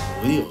faire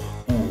découvrir,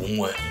 ou au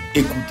moins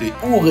écouter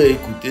ou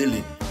réécouter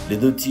les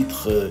deux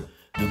titres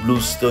de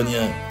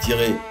blues-stoniens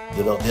tirés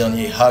de leur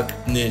dernier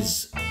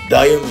Hackney's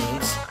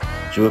Diamonds.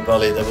 Je veux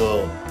parler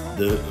d'abord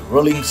de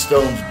Rolling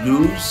Stones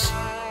Blues,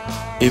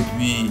 et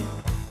puis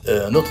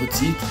un autre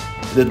titre,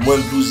 peut-être moins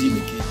bluesy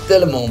mais qui est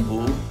tellement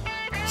beau,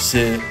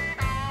 c'est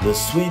The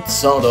Sweet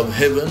Sound of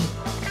Heaven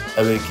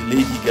avec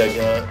Lady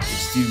Gaga et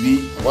Stevie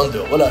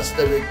Wonder. Voilà,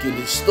 c'est avec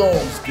les Stones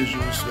que je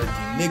vous souhaite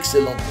une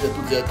excellente nuit à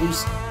toutes et à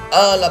tous.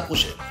 À la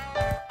prochaine.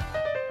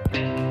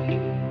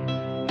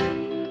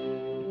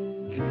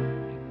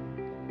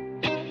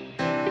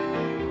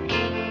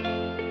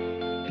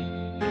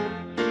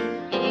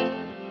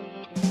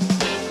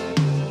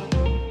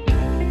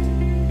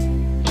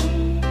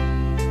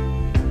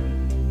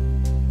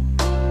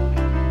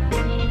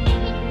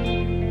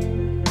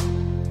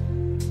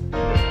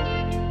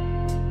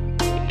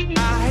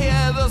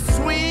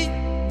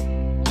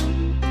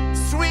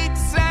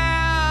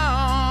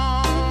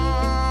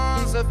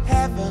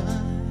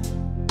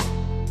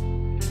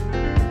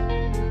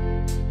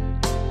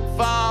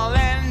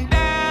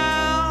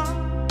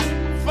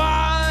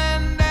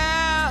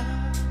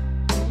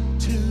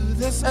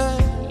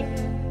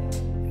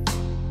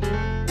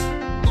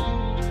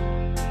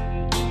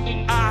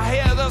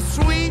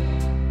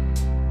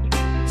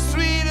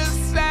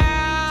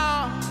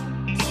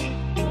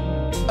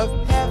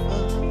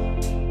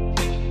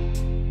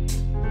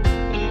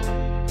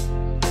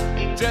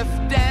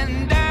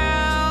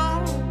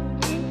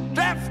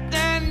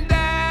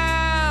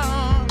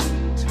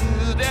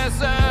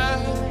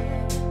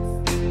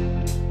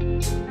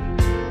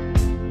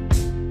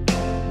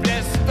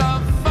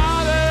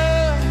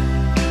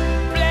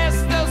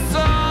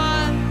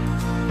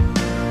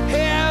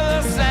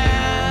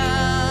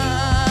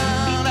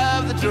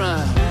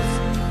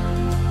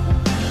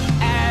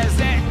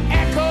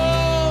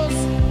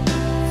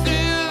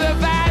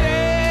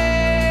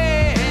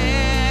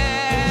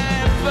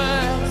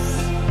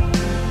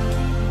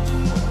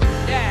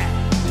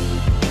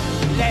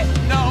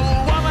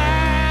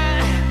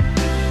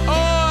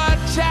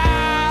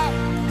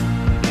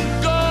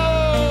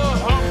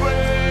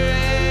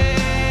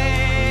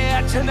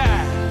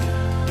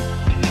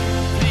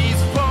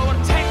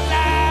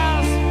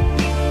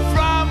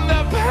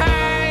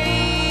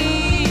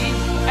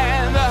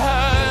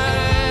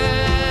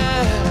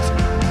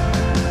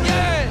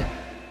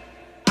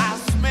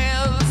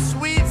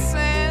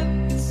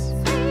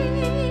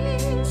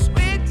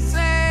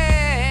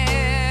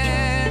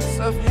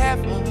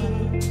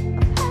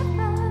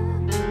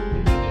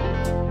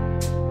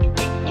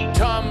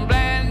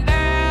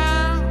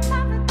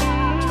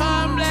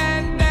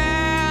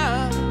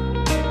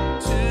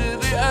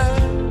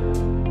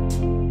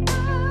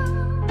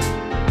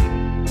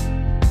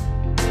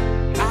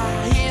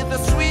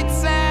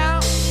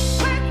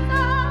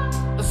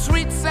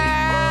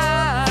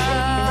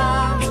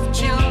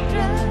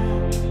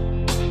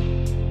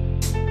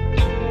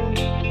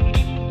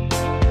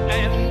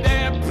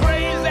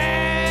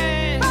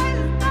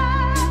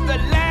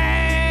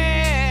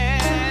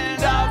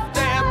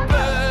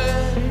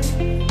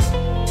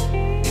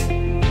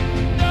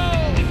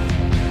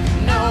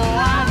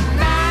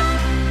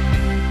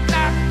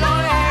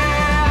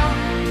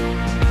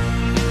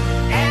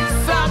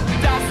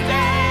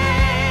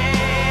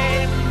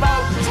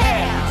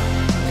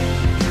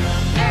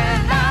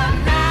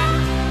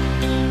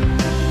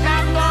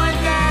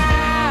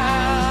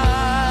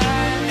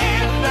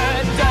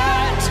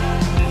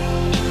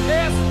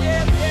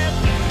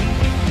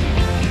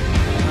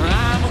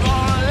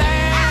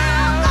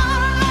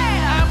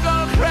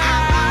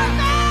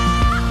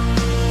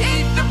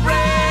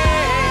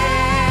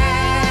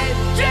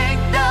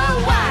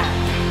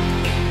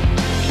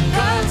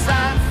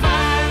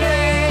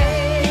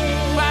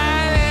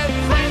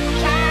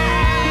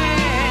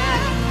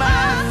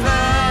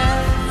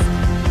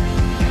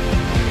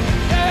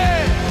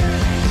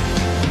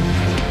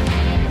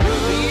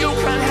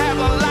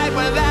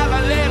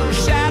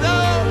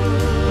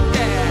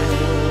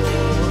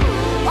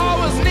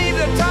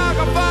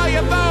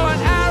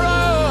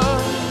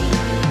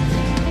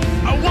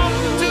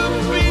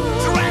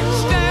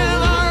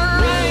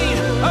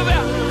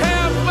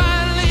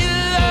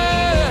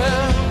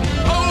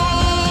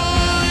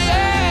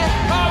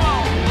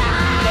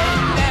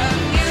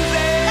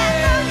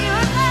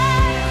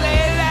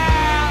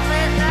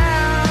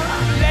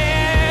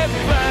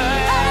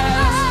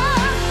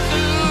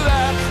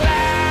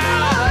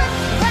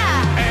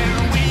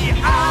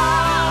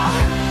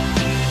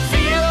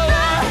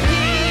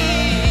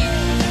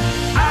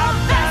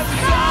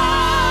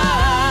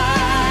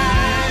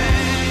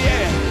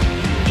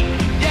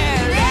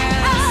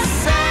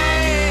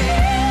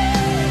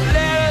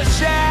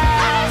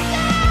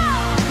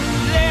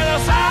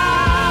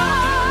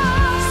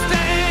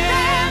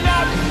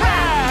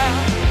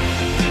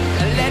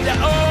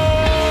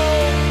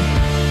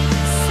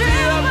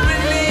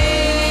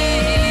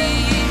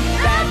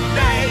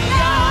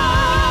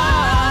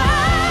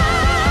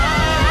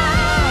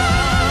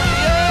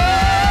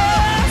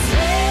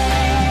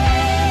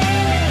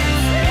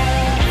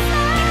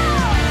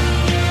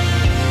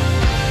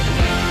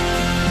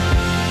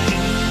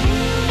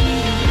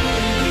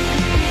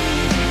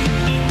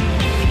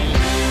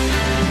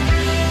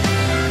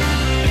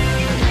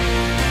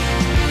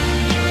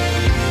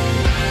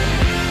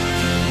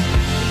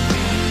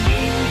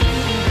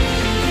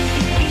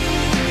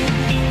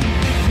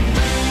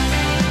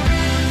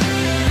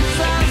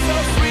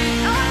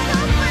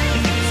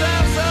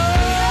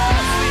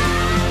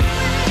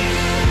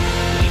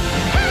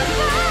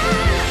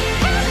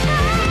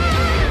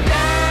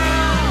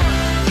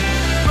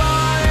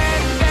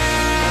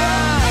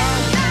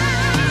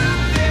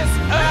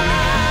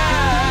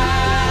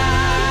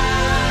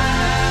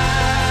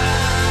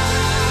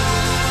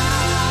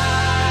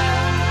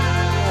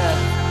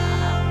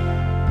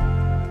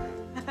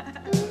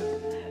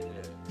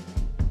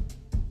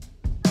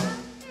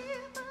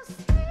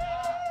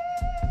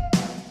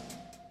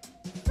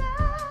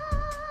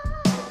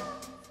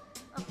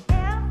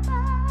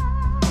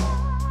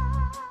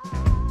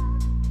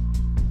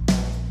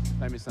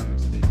 some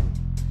extent.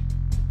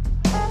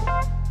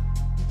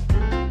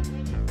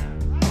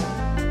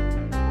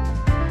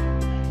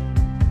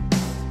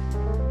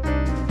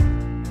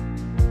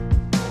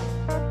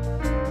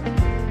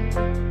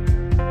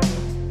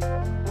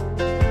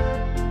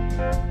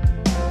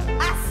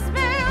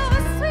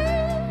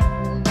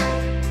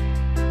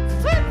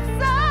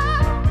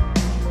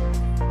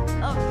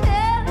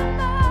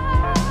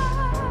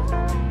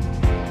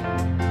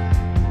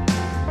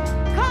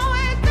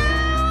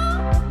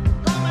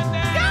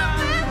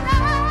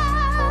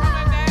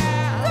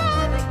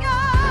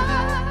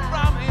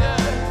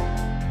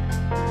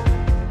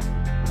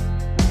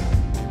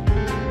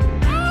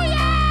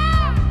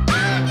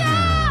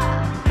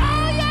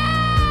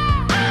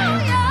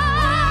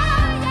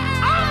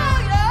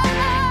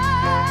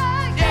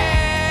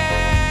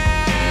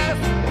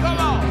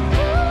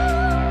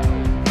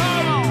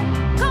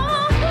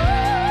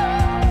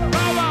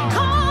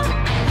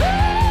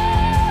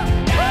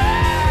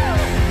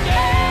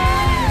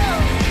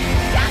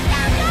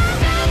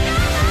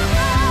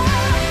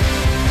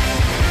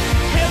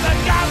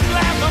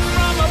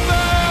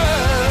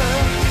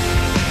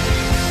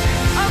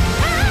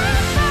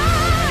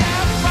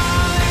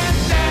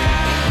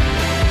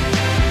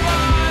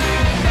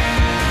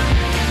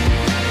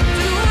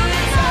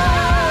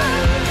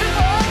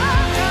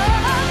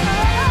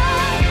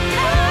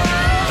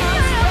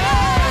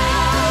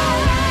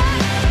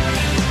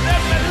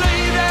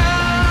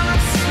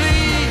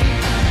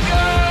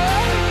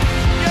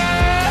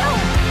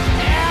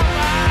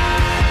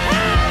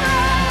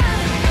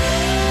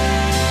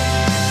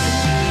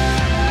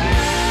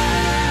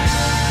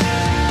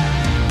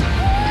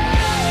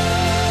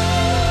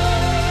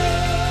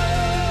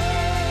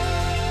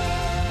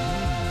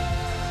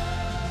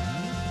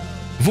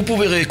 Vous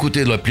pouvez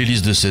réécouter la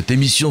playlist de cette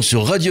émission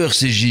sur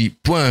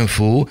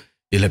radio-rcj.info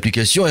et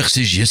l'application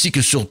RCJ, ainsi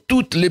que sur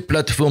toutes les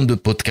plateformes de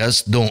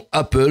podcast dont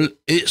Apple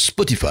et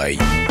Spotify.